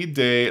Marquis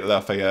de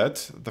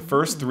Lafayette, the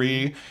first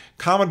 3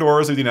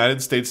 Commodores of the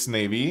United States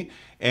Navy,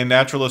 and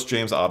naturalist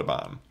James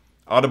Audubon.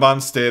 Audubon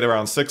stayed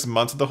around 6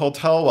 months at the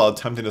hotel while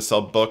attempting to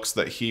sell books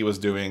that he was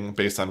doing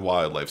based on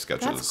wildlife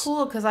sketches. That's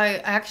cool because I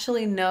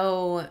actually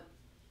know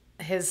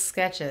his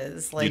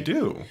sketches. You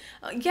do?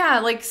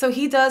 Yeah, so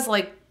he does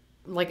like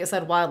I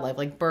said, wildlife,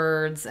 like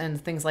birds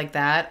and things like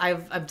that.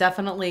 I've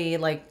definitely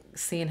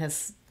seen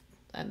his.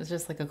 And it's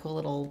just a cool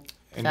little.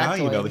 And now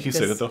you know that he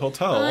stayed at the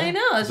hotel. I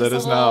know. That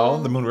is now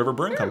the Moon River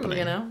Brewing Company.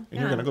 And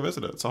you're going to go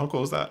visit it. So how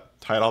cool is that?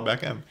 Tie it all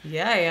back in.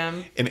 Yeah, I am.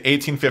 In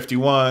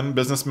 1851,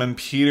 businessman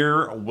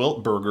Peter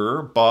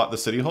Wiltberger bought the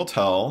City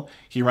Hotel.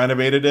 He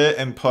renovated it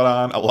and put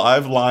on a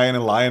live lion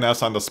and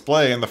lioness on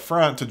display in the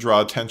front to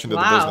draw attention to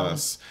the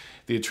business.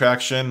 The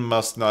attraction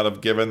must not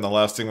have given the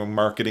lasting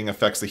marketing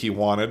effects that he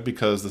wanted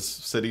because the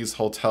city's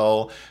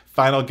hotel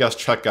final guest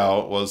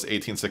checkout was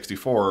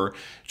 1864,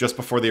 just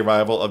before the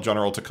arrival of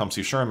General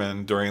Tecumseh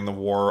Sherman during the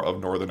War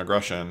of Northern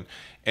Aggression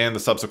and the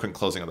subsequent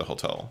closing of the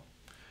hotel.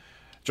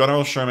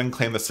 General Sherman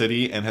claimed the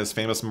city in his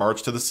famous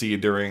March to the Sea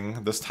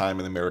during this time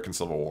in the American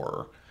Civil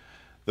War.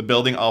 The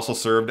building also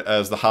served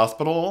as the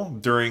hospital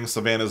during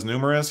Savannah's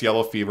numerous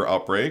yellow fever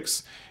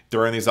outbreaks.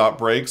 During these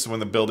outbreaks,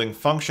 when the building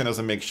functioned as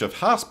a makeshift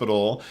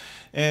hospital,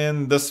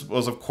 and this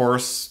was, of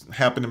course,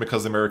 happening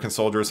because the American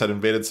soldiers had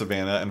invaded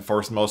Savannah and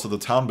forced most of the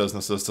town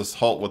businesses to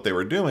halt what they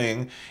were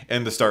doing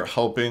and to start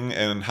helping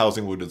and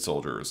housing wounded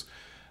soldiers.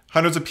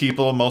 Hundreds of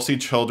people, mostly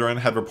children,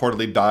 had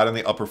reportedly died on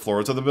the upper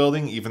floors of the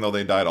building, even though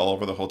they died all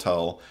over the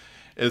hotel.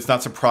 It's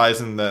not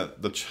surprising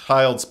that the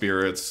child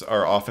spirits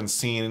are often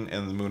seen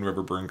in the Moon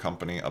River Brewing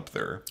Company up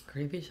there.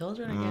 Creepy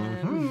children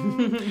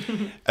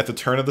again. At the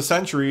turn of the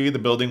century, the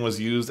building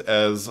was used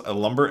as a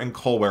lumber and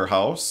coal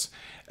warehouse.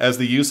 As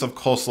the use of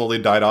coal slowly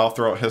died off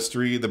throughout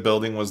history, the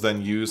building was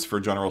then used for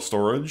general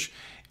storage.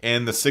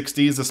 In the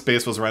 60s, the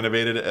space was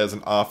renovated as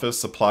an office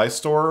supply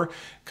store,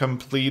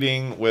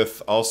 completing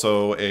with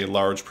also a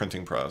large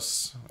printing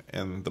press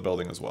in the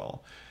building as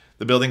well.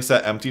 The building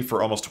sat empty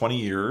for almost 20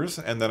 years,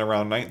 and then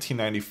around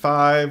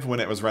 1995, when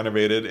it was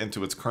renovated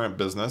into its current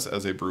business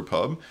as a brew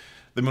pub,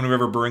 the Moon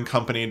River Brewing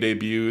Company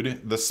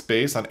debuted the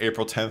space on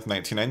April 10th,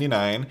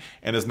 1999,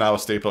 and is now a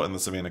staple in the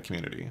Savannah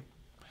community.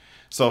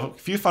 So, a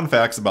few fun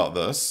facts about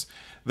this.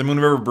 The Moon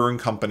River Brewing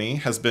Company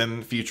has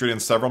been featured in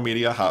several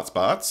media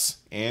hotspots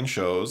and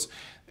shows.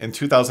 In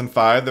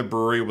 2005, the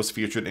brewery was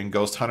featured in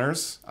Ghost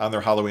Hunters on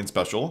their Halloween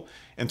special.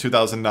 In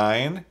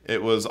 2009,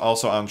 it was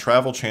also on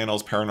Travel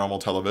Channel's paranormal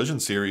television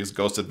series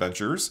Ghost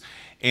Adventures.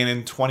 And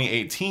in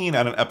 2018,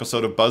 on an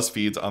episode of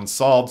BuzzFeed's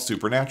Unsolved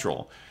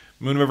Supernatural.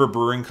 Moon River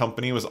Brewing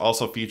Company was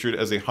also featured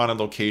as a haunted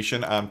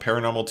location on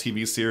paranormal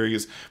TV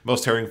series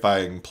Most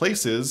Terrifying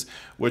Places,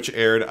 which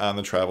aired on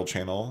the Travel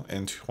Channel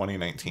in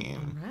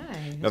 2019.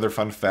 Right. Another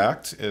fun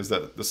fact is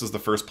that this is the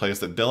first place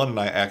that Dylan and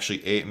I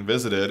actually ate and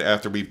visited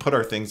after we put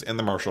our things in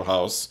the Marshall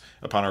house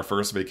upon our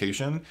first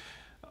vacation.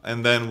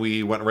 And then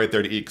we went right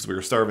there to eat because we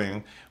were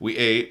starving. We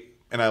ate.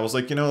 And I was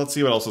like, let's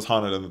see what else is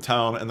haunted in the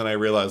town. And then I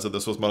realized that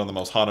this was one of the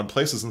most haunted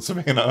places in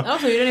Savannah. Oh,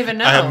 so you didn't even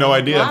know? I had no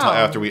idea until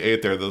after we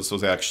ate there that this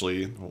was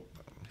actually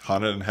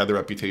haunted and had the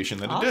reputation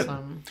that it did.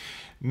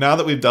 Now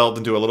that we've delved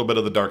into a little bit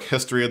of the dark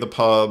history of the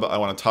pub, I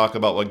want to talk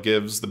about what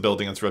gives the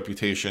building its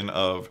reputation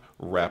of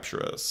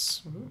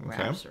rapturous.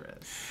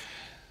 Rapturous.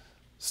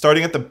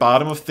 Starting at the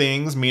bottom of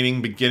things, meaning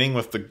beginning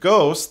with the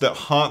ghosts that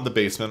haunt the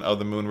basement of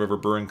the Moon River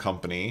Brewing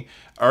Company.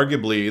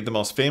 Arguably, the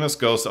most famous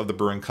ghost of the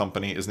brewing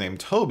company is named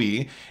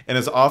Toby and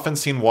is often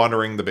seen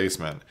wandering the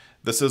basement.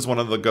 This is one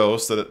of the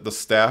ghosts that the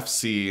staff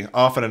see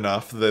often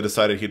enough that they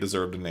decided he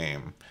deserved a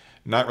name.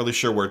 Not really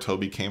sure where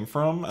Toby came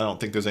from. I don't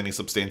think there's any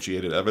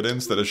substantiated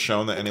evidence that has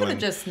shown that anyone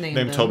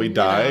named Toby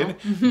died.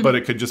 But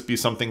it could just be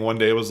something one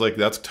day was like,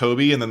 that's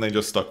Toby, and then they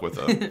just stuck with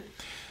it.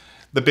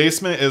 The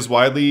basement is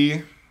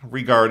widely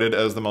regarded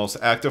as the most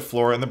active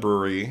floor in the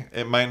brewery.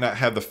 It might not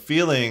have the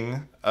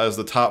feeling as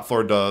the top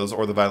floor does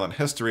or the violent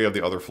history of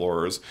the other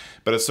floors,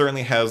 but it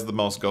certainly has the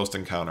most ghost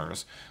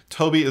encounters.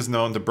 Toby is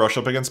known to brush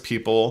up against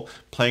people,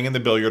 playing in the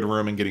billiard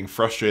room and getting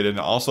frustrated, and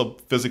also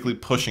physically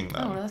pushing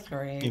them. Oh, that's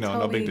great. Toby,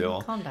 no big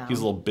deal. Calm down. He's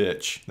a little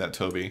bitch, that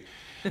Toby.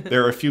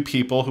 There are a few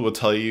people who will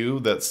tell you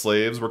that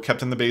slaves were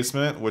kept in the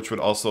basement, which would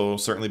also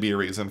certainly be a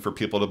reason for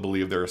people to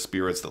believe there are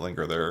spirits that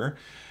linger there.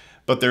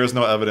 But there is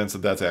no evidence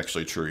that that's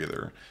actually true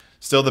either.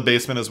 Still, the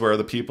basement is where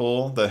the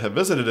people that have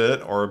visited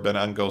it or been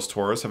on ghost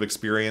tours have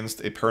experienced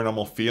a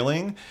paranormal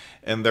feeling,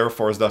 and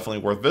therefore is definitely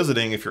worth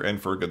visiting if you're in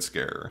for a good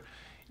scare.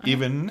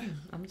 Even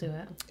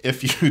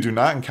if you do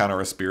not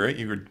encounter a spirit,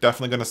 you're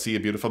definitely going to see a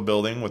beautiful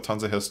building with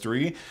tons of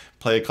history,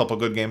 play a couple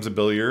good games of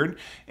billiard,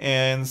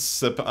 and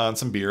sip on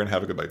some beer and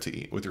have a good bite to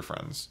eat with your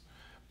friends.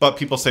 But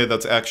people say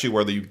that's actually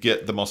where you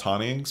get the most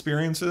haunting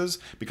experiences,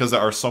 because there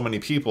are so many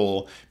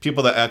people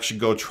that actually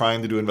go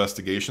trying to do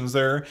investigations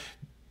there,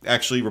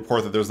 actually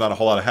report that there's not a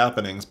whole lot of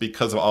happenings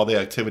because of all the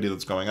activity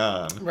that's going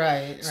on.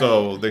 Right.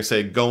 So they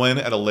say go in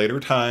at a later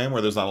time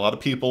where there's not a lot of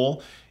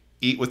people,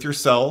 eat with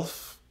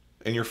yourself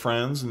and your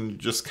friends, and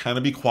just kind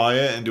of be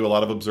quiet and do a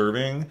lot of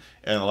observing.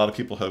 And a lot of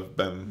people have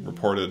been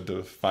reported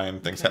to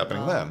find things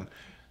happening then.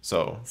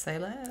 So say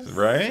less.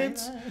 Right?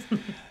 Say less.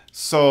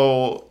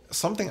 So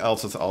something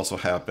else that's also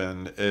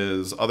happened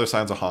is other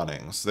signs of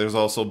hauntings. There's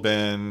also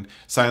been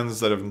signs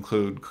that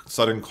include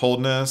sudden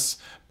coldness,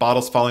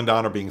 bottles falling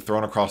down or being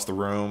thrown across the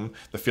room,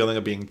 the feeling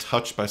of being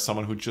touched by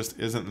someone who just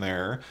isn't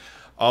there.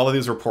 All of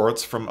these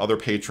reports from other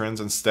patrons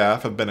and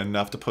staff have been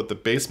enough to put the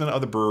basement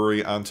of the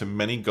brewery onto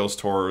many ghost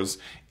tours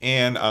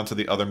and onto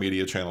the other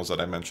media channels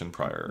that I mentioned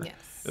prior. Yes.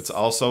 It's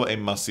also a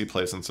must-see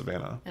place in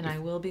Savannah. And I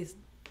will be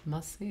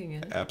must-seeing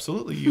it.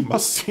 Absolutely, you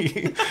must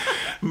see.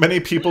 Many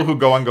people who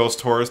go on ghost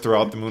tours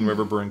throughout the Moon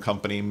River Brewing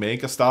Company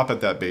make a stop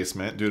at that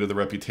basement due to the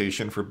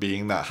reputation for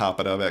being that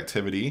hotbed of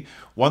activity.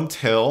 One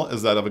tale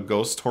is that of a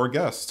ghost tour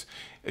guest.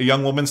 A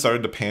young woman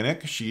started to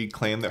panic. She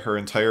claimed that her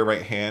entire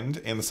right hand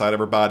and the side of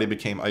her body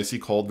became icy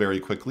cold very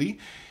quickly.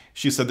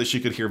 She said that she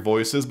could hear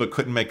voices but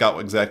couldn't make out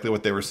exactly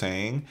what they were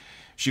saying.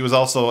 She was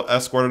also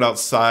escorted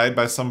outside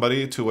by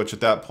somebody, to which at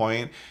that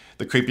point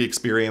the creepy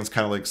experience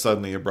kind of like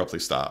suddenly abruptly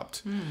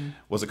stopped.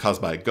 Was it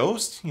caused by a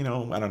ghost? I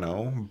don't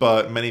know.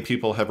 But many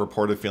people have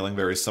reported feeling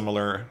very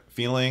similar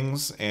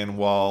feelings. And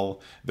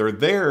while they're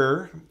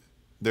there,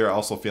 they're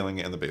also feeling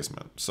it in the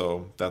basement.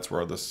 So that's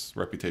where this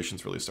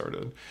reputation's really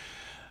started.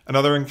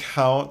 Another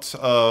account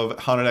of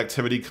haunted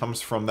activity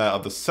comes from that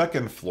of the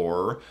second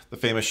floor. The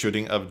famous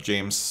shooting of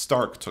James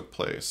Stark took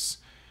place.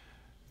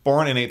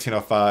 Born in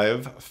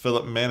 1805,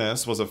 Philip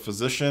Mannis was a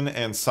physician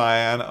and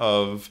scion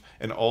of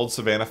an old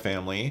Savannah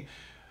family.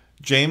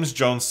 James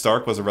Jones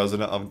Stark was a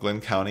resident of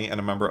Glynn County and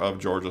a member of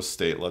Georgia's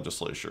state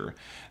legislature.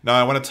 Now,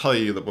 I want to tell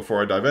you that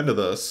before I dive into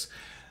this,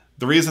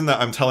 the reason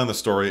that I'm telling the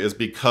story is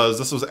because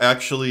this was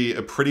actually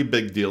a pretty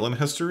big deal in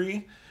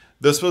history.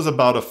 This was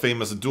about a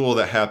famous duel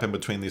that happened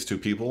between these two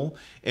people.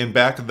 And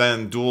back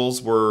then,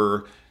 duels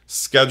were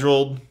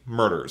scheduled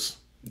murders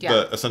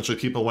that essentially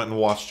people went and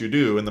watched you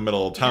do in the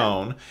middle of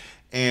town.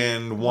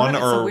 And one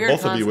or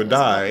both of you would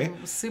die.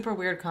 Super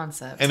weird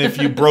concept. And if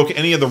you broke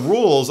any of the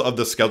rules of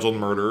the scheduled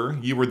murder,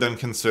 you were then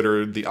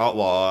considered the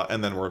outlaw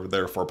and then were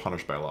therefore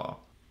punished by law.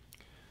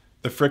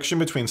 The friction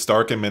between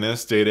Stark and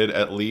Mannis dated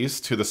at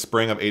least to the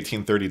spring of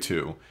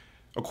 1832.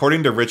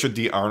 According to Richard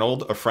D.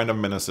 Arnold, a friend of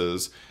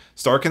Mannis's,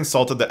 Stark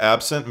insulted the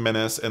absent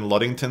Mannis in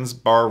Ludington's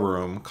bar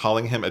room,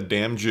 calling him a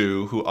damn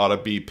Jew who ought to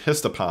be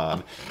pissed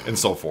upon, and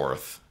so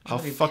forth. How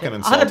fucking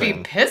insulting. Ought to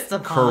be pissed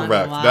upon.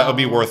 Correct. Wow. That would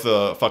be worth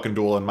a fucking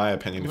duel in my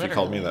opinion if you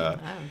called me that.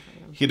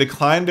 He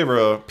declined to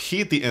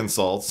repeat the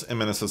insults in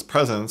Mannis's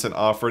presence and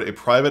offered a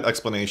private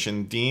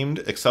explanation deemed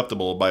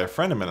acceptable by a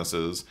friend of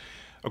Mannis's.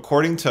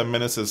 According to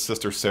Mannis's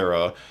sister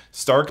Sarah,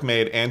 Stark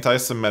made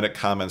anti-Semitic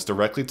comments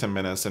directly to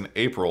Mannis in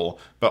April,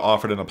 but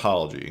offered an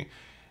apology.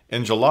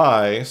 In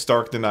July,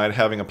 Stark denied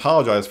having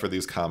apologized for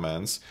these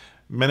comments.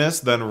 Mannis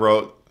then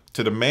wrote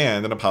to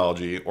demand an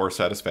apology or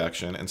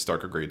satisfaction, and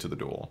Stark agreed to the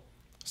duel.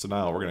 So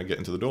now we're going to get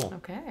into the duel.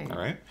 Okay. All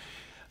right.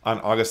 On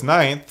August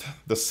 9th,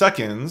 the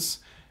seconds,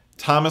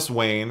 Thomas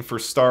Wayne for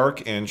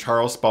Stark and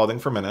Charles Spaulding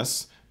for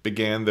Mannis,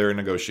 began their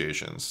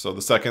negotiations. So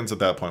the seconds at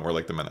that point were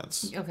like the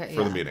minutes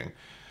for the meeting.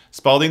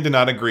 Spaulding did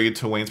not agree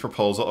to Wayne's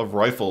proposal of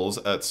rifles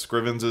at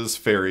Scrivens'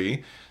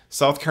 Ferry,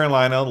 South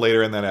Carolina,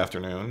 later in that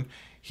afternoon.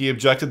 He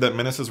objected that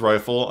Mannis's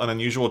rifle, an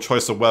unusual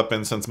choice of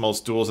weapon since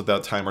most duels at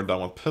that time were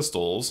done with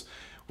pistols,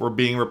 were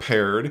being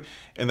repaired,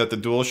 and that the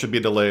duel should be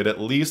delayed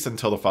at least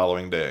until the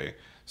following day.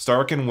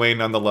 Stark and Wayne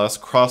nonetheless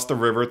crossed the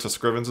river to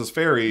Scrivens'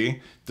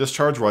 Ferry,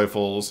 discharged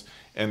rifles,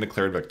 and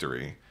declared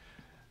victory.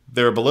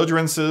 Their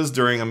belligerences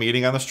during a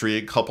meeting on the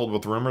street, coupled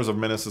with rumors of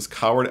Mannis's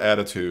coward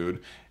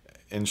attitude,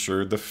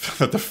 ensured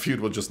that the feud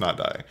would just not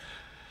die.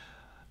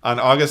 On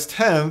August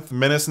 10th,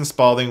 Mannis and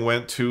Spaulding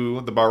went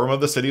to the barroom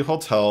of the City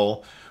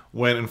Hotel.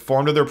 When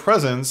informed of their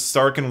presence,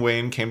 Stark and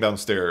Wayne came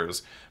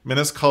downstairs.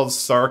 Mannis called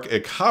Stark a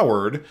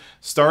coward.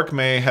 Stark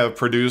may have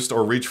produced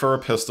or reached for a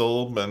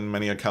pistol, and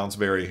many accounts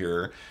vary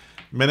here.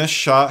 Mannis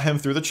shot him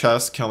through the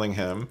chest, killing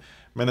him.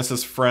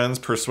 Mannis's friends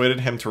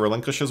persuaded him to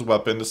relinquish his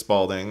weapon to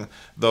Spaulding,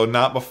 though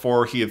not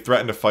before he had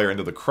threatened to fire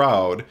into the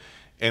crowd,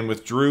 and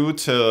withdrew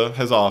to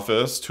his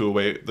office to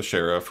await the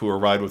sheriff, who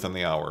arrived within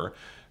the hour.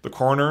 The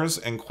coroner's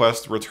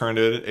inquest returned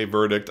a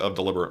verdict of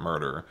deliberate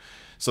murder.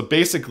 So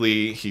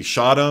basically, he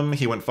shot him,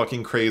 he went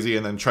fucking crazy,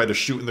 and then tried to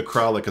shoot in the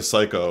crowd like a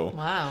psycho.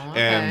 Wow. Okay.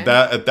 And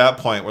that at that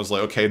point was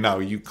like, okay, now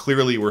you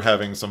clearly were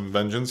having some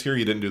vengeance here.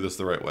 You didn't do this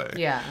the right way.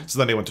 Yeah. So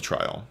then they went to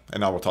trial,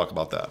 and now we'll talk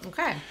about that.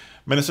 Okay.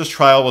 Mannis's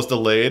trial was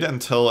delayed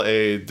until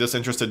a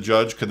disinterested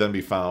judge could then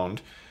be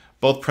found.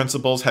 Both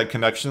principals had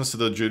connections to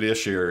the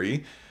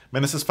judiciary.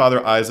 Mannis's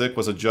father, Isaac,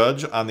 was a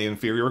judge on the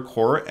inferior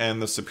court,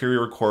 and the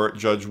superior court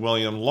Judge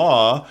William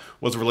Law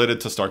was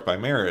related to Stark by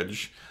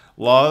marriage.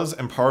 Law's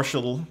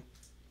impartial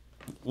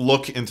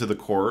look into the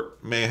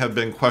court may have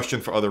been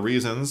questioned for other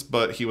reasons,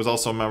 but he was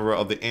also a member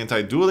of the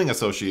Anti-Dueling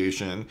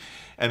Association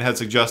and had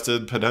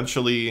suggested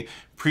potentially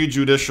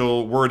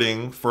prejudicial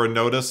wording for a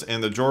notice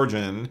in the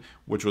Georgian,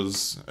 which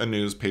was a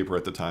newspaper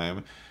at the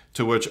time,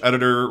 to which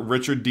editor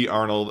Richard D.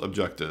 Arnold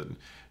objected.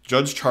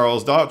 Judge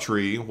Charles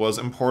Daughtry was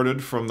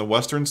imported from the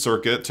Western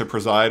Circuit to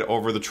preside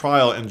over the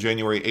trial in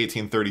January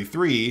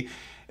 1833.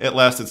 It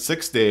lasted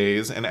 6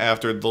 days, and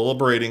after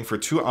deliberating for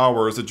 2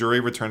 hours, the jury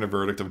returned a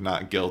verdict of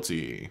not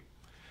guilty.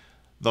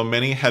 Though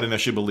many had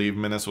initially believed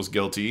Mannis was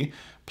guilty,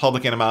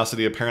 public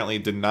animosity apparently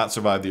did not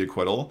survive the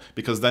acquittal,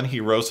 because then he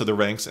rose to the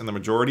ranks in the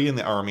majority in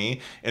the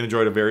army and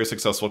enjoyed a very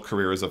successful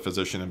career as a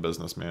physician and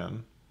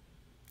businessman.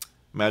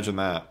 Imagine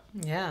that.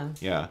 Yeah.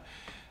 Yeah.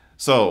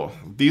 So,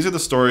 these are the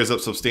stories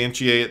that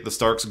substantiate the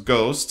Stark's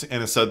ghost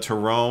and is said to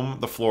roam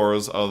the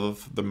floors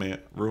of the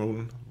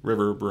Moon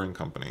River Brewing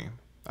Company.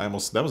 That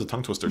was a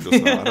tongue twister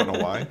just now. I don't know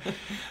why.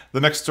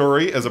 The next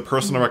story is a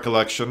personal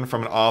recollection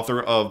from an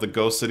author of the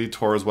Ghost City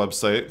Tours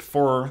website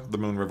for the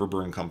Moon River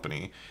Brewing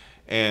Company.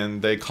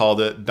 And they called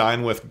it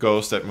Dine with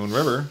Ghost at Moon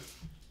River.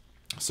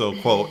 So,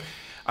 quote,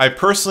 I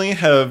personally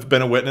have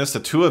been a witness to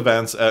 2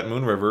 events at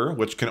Moon River,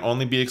 which can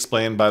only be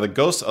explained by the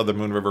ghosts of the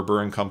Moon River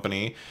Brewing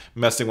Company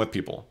messing with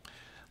people.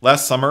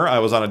 Last summer, I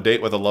was on a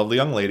date with a lovely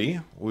young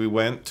lady. We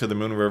went to the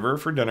Moon River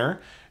for dinner.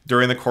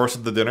 During the course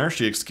of the dinner,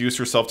 she excused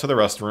herself to the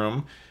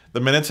restroom. The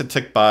minutes had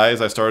ticked by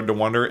as I started to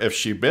wonder if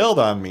she bailed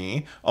on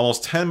me.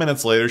 Almost 10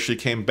 minutes later, she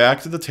came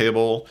back to the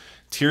table,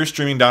 tears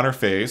streaming down her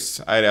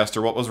face. I had asked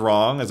her what was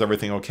wrong, is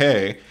everything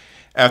okay?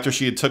 After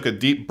she had took a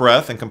deep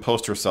breath and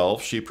composed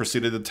herself, she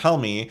proceeded to tell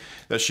me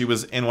that she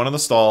was in one of the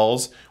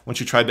stalls. When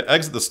she tried to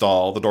exit the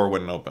stall, the door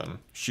wouldn't open.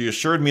 She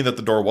assured me that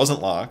the door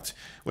wasn't locked.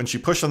 When she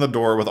pushed on the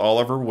door with all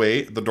of her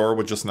weight, the door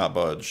would just not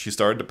budge. She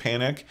started to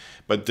panic,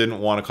 but didn't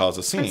want to cause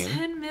a scene. For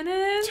 10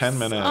 minutes? 10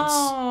 minutes.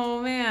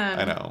 Oh, man.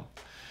 I know.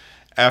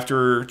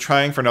 After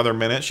trying for another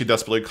minute, she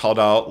desperately called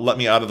out, "Let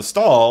me out of the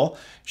stall."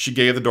 She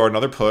gave the door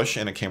another push,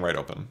 and it came right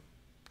open.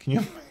 Can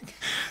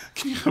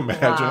you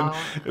imagine?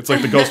 Wow. It's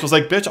like the ghost was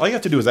like, "Bitch, all you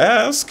have to do is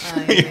ask."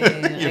 I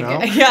mean, You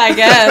know? Yeah, I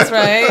guess,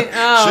 right?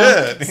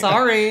 Oh, Shit.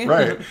 sorry.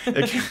 Right.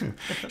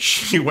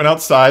 She went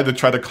outside to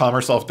try to calm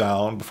herself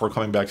down before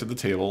coming back to the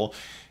table.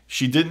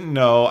 She didn't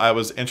know I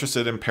was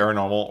interested in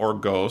paranormal or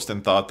ghost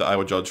and thought that I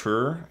would judge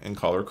her and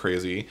call her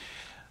crazy.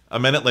 A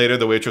minute later,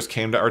 the waitress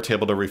came to our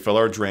table to refill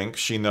our drink.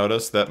 She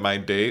noticed that my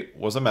date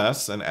was a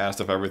mess and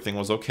asked if everything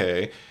was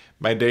okay.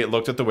 My date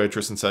looked at the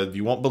waitress and said,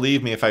 "You won't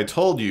believe me if I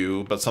told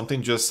you, but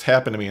something just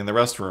happened to me in the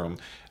restroom.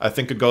 I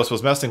think a ghost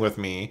was messing with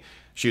me."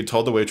 She had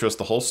told the waitress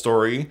the whole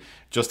story,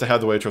 just to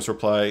have the waitress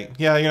reply,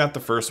 "Yeah, you're not the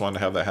first one to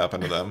have that happen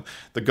to them.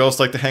 The ghosts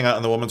like to hang out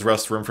in the woman's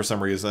restroom for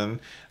some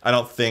reason." I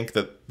don't think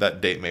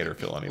that date made her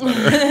feel any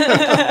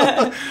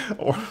better.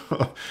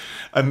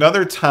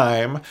 Another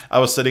time, I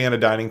was sitting at a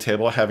dining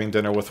table having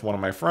dinner with one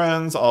of my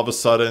friends. All of a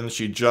sudden,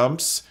 she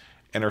jumps,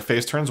 and her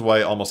face turns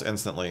white almost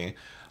instantly.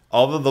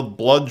 All of the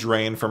blood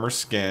drained from her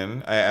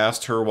skin. I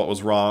asked her what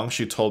was wrong.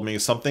 She told me,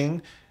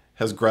 "Something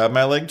has grabbed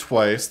my leg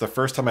twice. The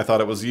first time I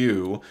thought it was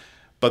you,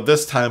 but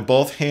this time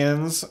both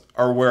hands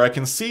are where I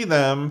can see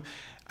them."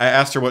 I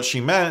asked her what she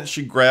meant.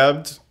 She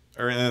grabbed,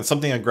 and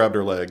something had grabbed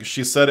her leg.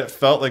 She said it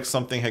felt like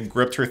something had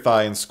gripped her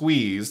thigh and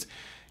squeezed.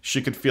 She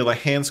could feel a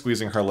hand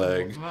squeezing her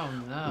leg. Oh,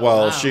 no.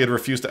 Well, Wow. she had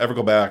refused to ever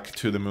go back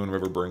to the Moon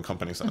River Brewing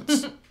Company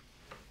since.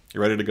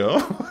 You ready to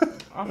go?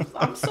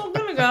 I'm still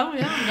going to go.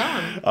 Yeah,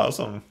 I'm going.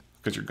 Awesome.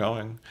 Because you're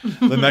going.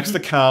 The next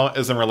account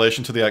is in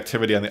relation to the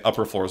activity on the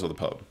upper floors of the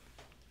pub.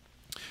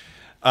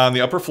 On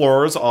the upper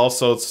floors, all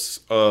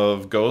sorts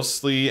of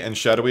ghostly and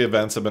shadowy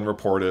events have been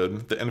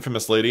reported. The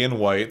infamous lady in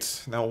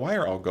white. Now, why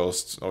are all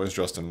ghosts always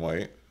dressed in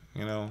white?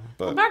 You know,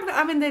 but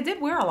Well, they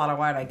did wear a lot of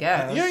white, I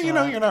guess. yeah, you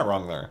know, you're not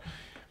wrong there.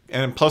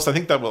 And plus, I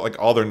think that like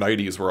all their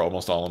 90s were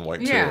almost all in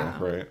white too,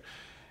 right?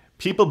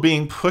 People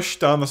being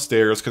pushed down the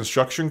stairs,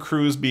 construction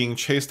crews being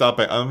chased out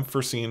by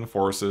unforeseen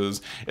forces.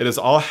 It has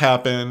all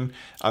happened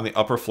on the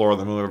upper floor of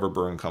the Moon River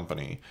Brewing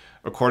Company.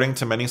 According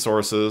to many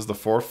sources, the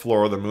fourth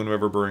floor of the Moon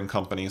River Brewing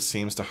Company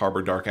seems to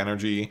harbor dark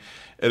energy.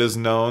 It is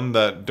known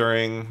that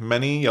during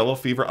many yellow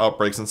fever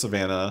outbreaks in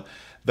Savannah,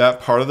 that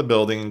part of the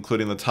building,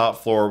 including the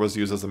top floor, was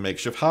used as a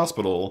makeshift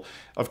hospital.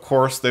 Of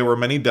course, there were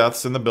many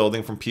deaths in the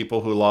building from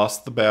people who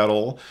lost the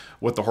battle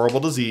with the horrible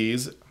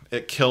disease.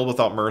 It killed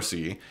without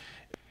mercy.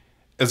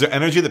 Is there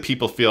energy that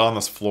people feel on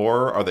this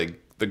floor? Are they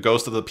the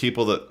ghosts of the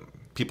people that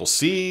people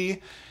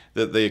see,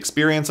 that they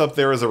experience up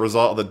there as a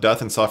result of the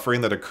death and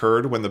suffering that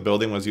occurred when the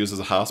building was used as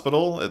a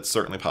hospital? It's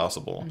certainly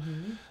possible.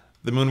 Mm-hmm.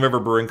 The Moon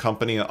River Brewing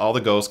Company and all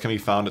the ghosts can be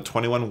found at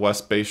 21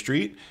 West Bay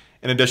Street.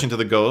 In addition to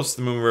the ghosts,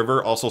 the Moon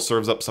River also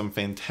serves up some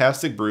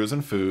fantastic brews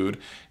and food.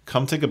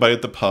 Come take a bite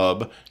at the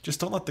pub. Just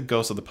don't let the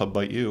ghosts of the pub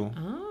bite you.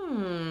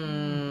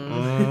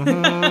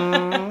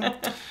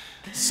 Mm-hmm.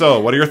 So,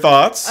 what are your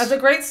thoughts? That's a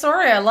great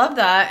story. I love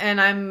that. And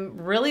I'm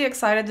really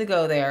excited to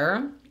go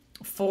there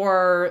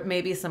for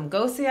maybe some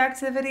ghosty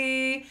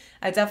activity.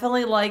 I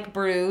definitely like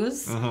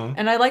brews,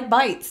 and I like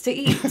bites to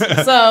eat.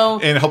 So,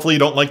 and hopefully you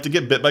don't like to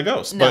get bit by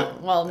ghosts. No,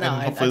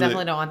 I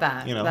definitely don't want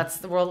that. You know,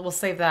 we'll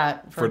save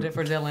that for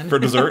Dylan. For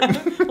dessert?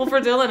 Well, for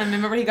Dylan. And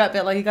remember he got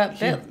bit.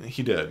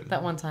 He did.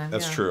 That one time.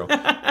 That's true.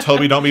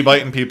 Toby, don't be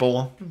biting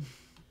people.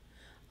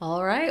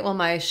 All right. Well,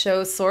 my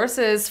show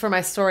sources for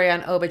my story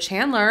on Oba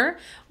Chandler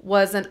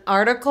was an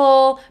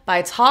article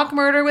by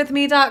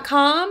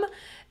TalkMurderWithMe.com,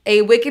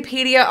 a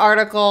Wikipedia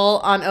article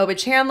on Oba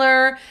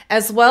Chandler,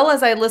 as well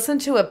as I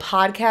listened to a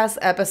podcast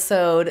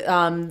episode.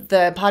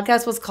 The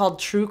podcast was called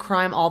True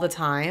Crime All the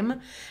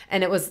Time,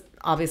 and it was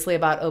obviously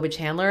about Oba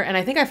Chandler. And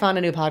I think I found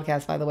a new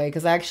podcast, by the way,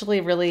 because I actually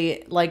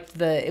really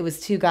liked it was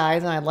two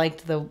guys, and I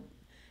liked the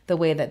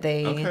way that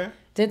they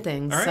did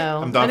things. All right.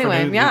 So I'm down for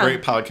a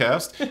great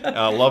podcast.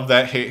 Love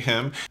that, hate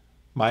him.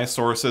 My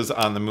sources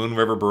on the Moon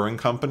River Brewing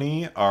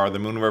Company are the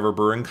Moon River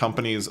Brewing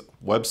Company's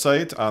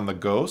website on the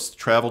Ghost,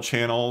 Travel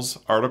Channel's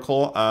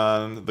article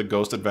on the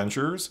Ghost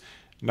Adventures,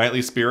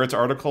 Nightly Spirits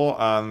article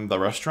on the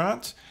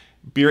restaurant,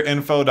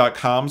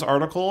 beerinfo.com's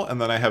article,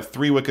 and then I have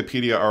 3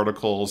 Wikipedia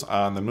articles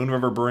on the Moon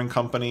River Brewing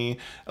Company,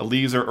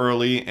 Eliezer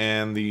Early,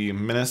 and the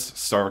Minas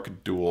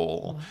Stark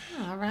duel.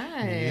 All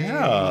right.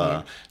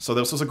 Yeah. So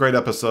this was a great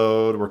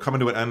episode. We're coming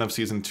to an end of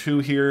season 2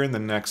 here in the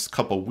next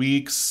couple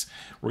weeks.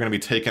 We're going to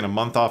be taking a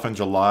month off in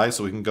July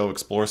so we can go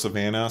explore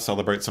Savannah,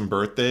 celebrate some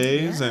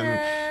birthdays, and,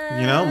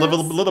 live a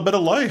little bit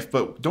of life.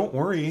 But don't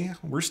worry.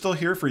 We're still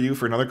here for you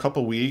for another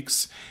couple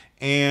weeks.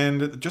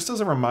 And just as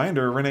a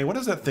reminder, Renee, what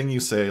is that thing you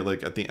say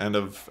at the end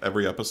of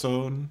every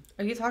episode?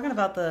 Are you talking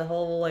about the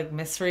whole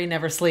mystery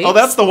never sleeps? Oh,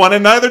 that's the one,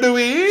 and neither do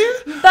we.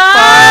 Bye,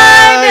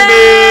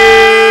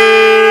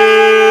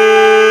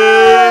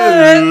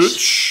 Bye,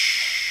 bitch.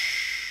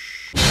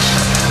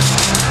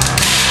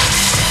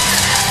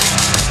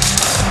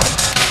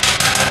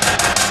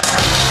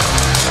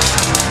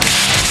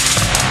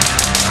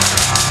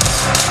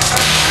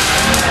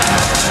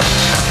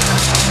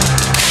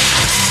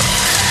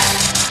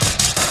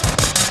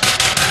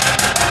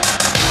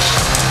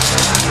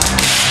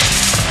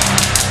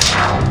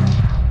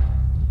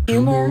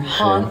 Humor,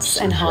 haunts,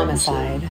 and homicide.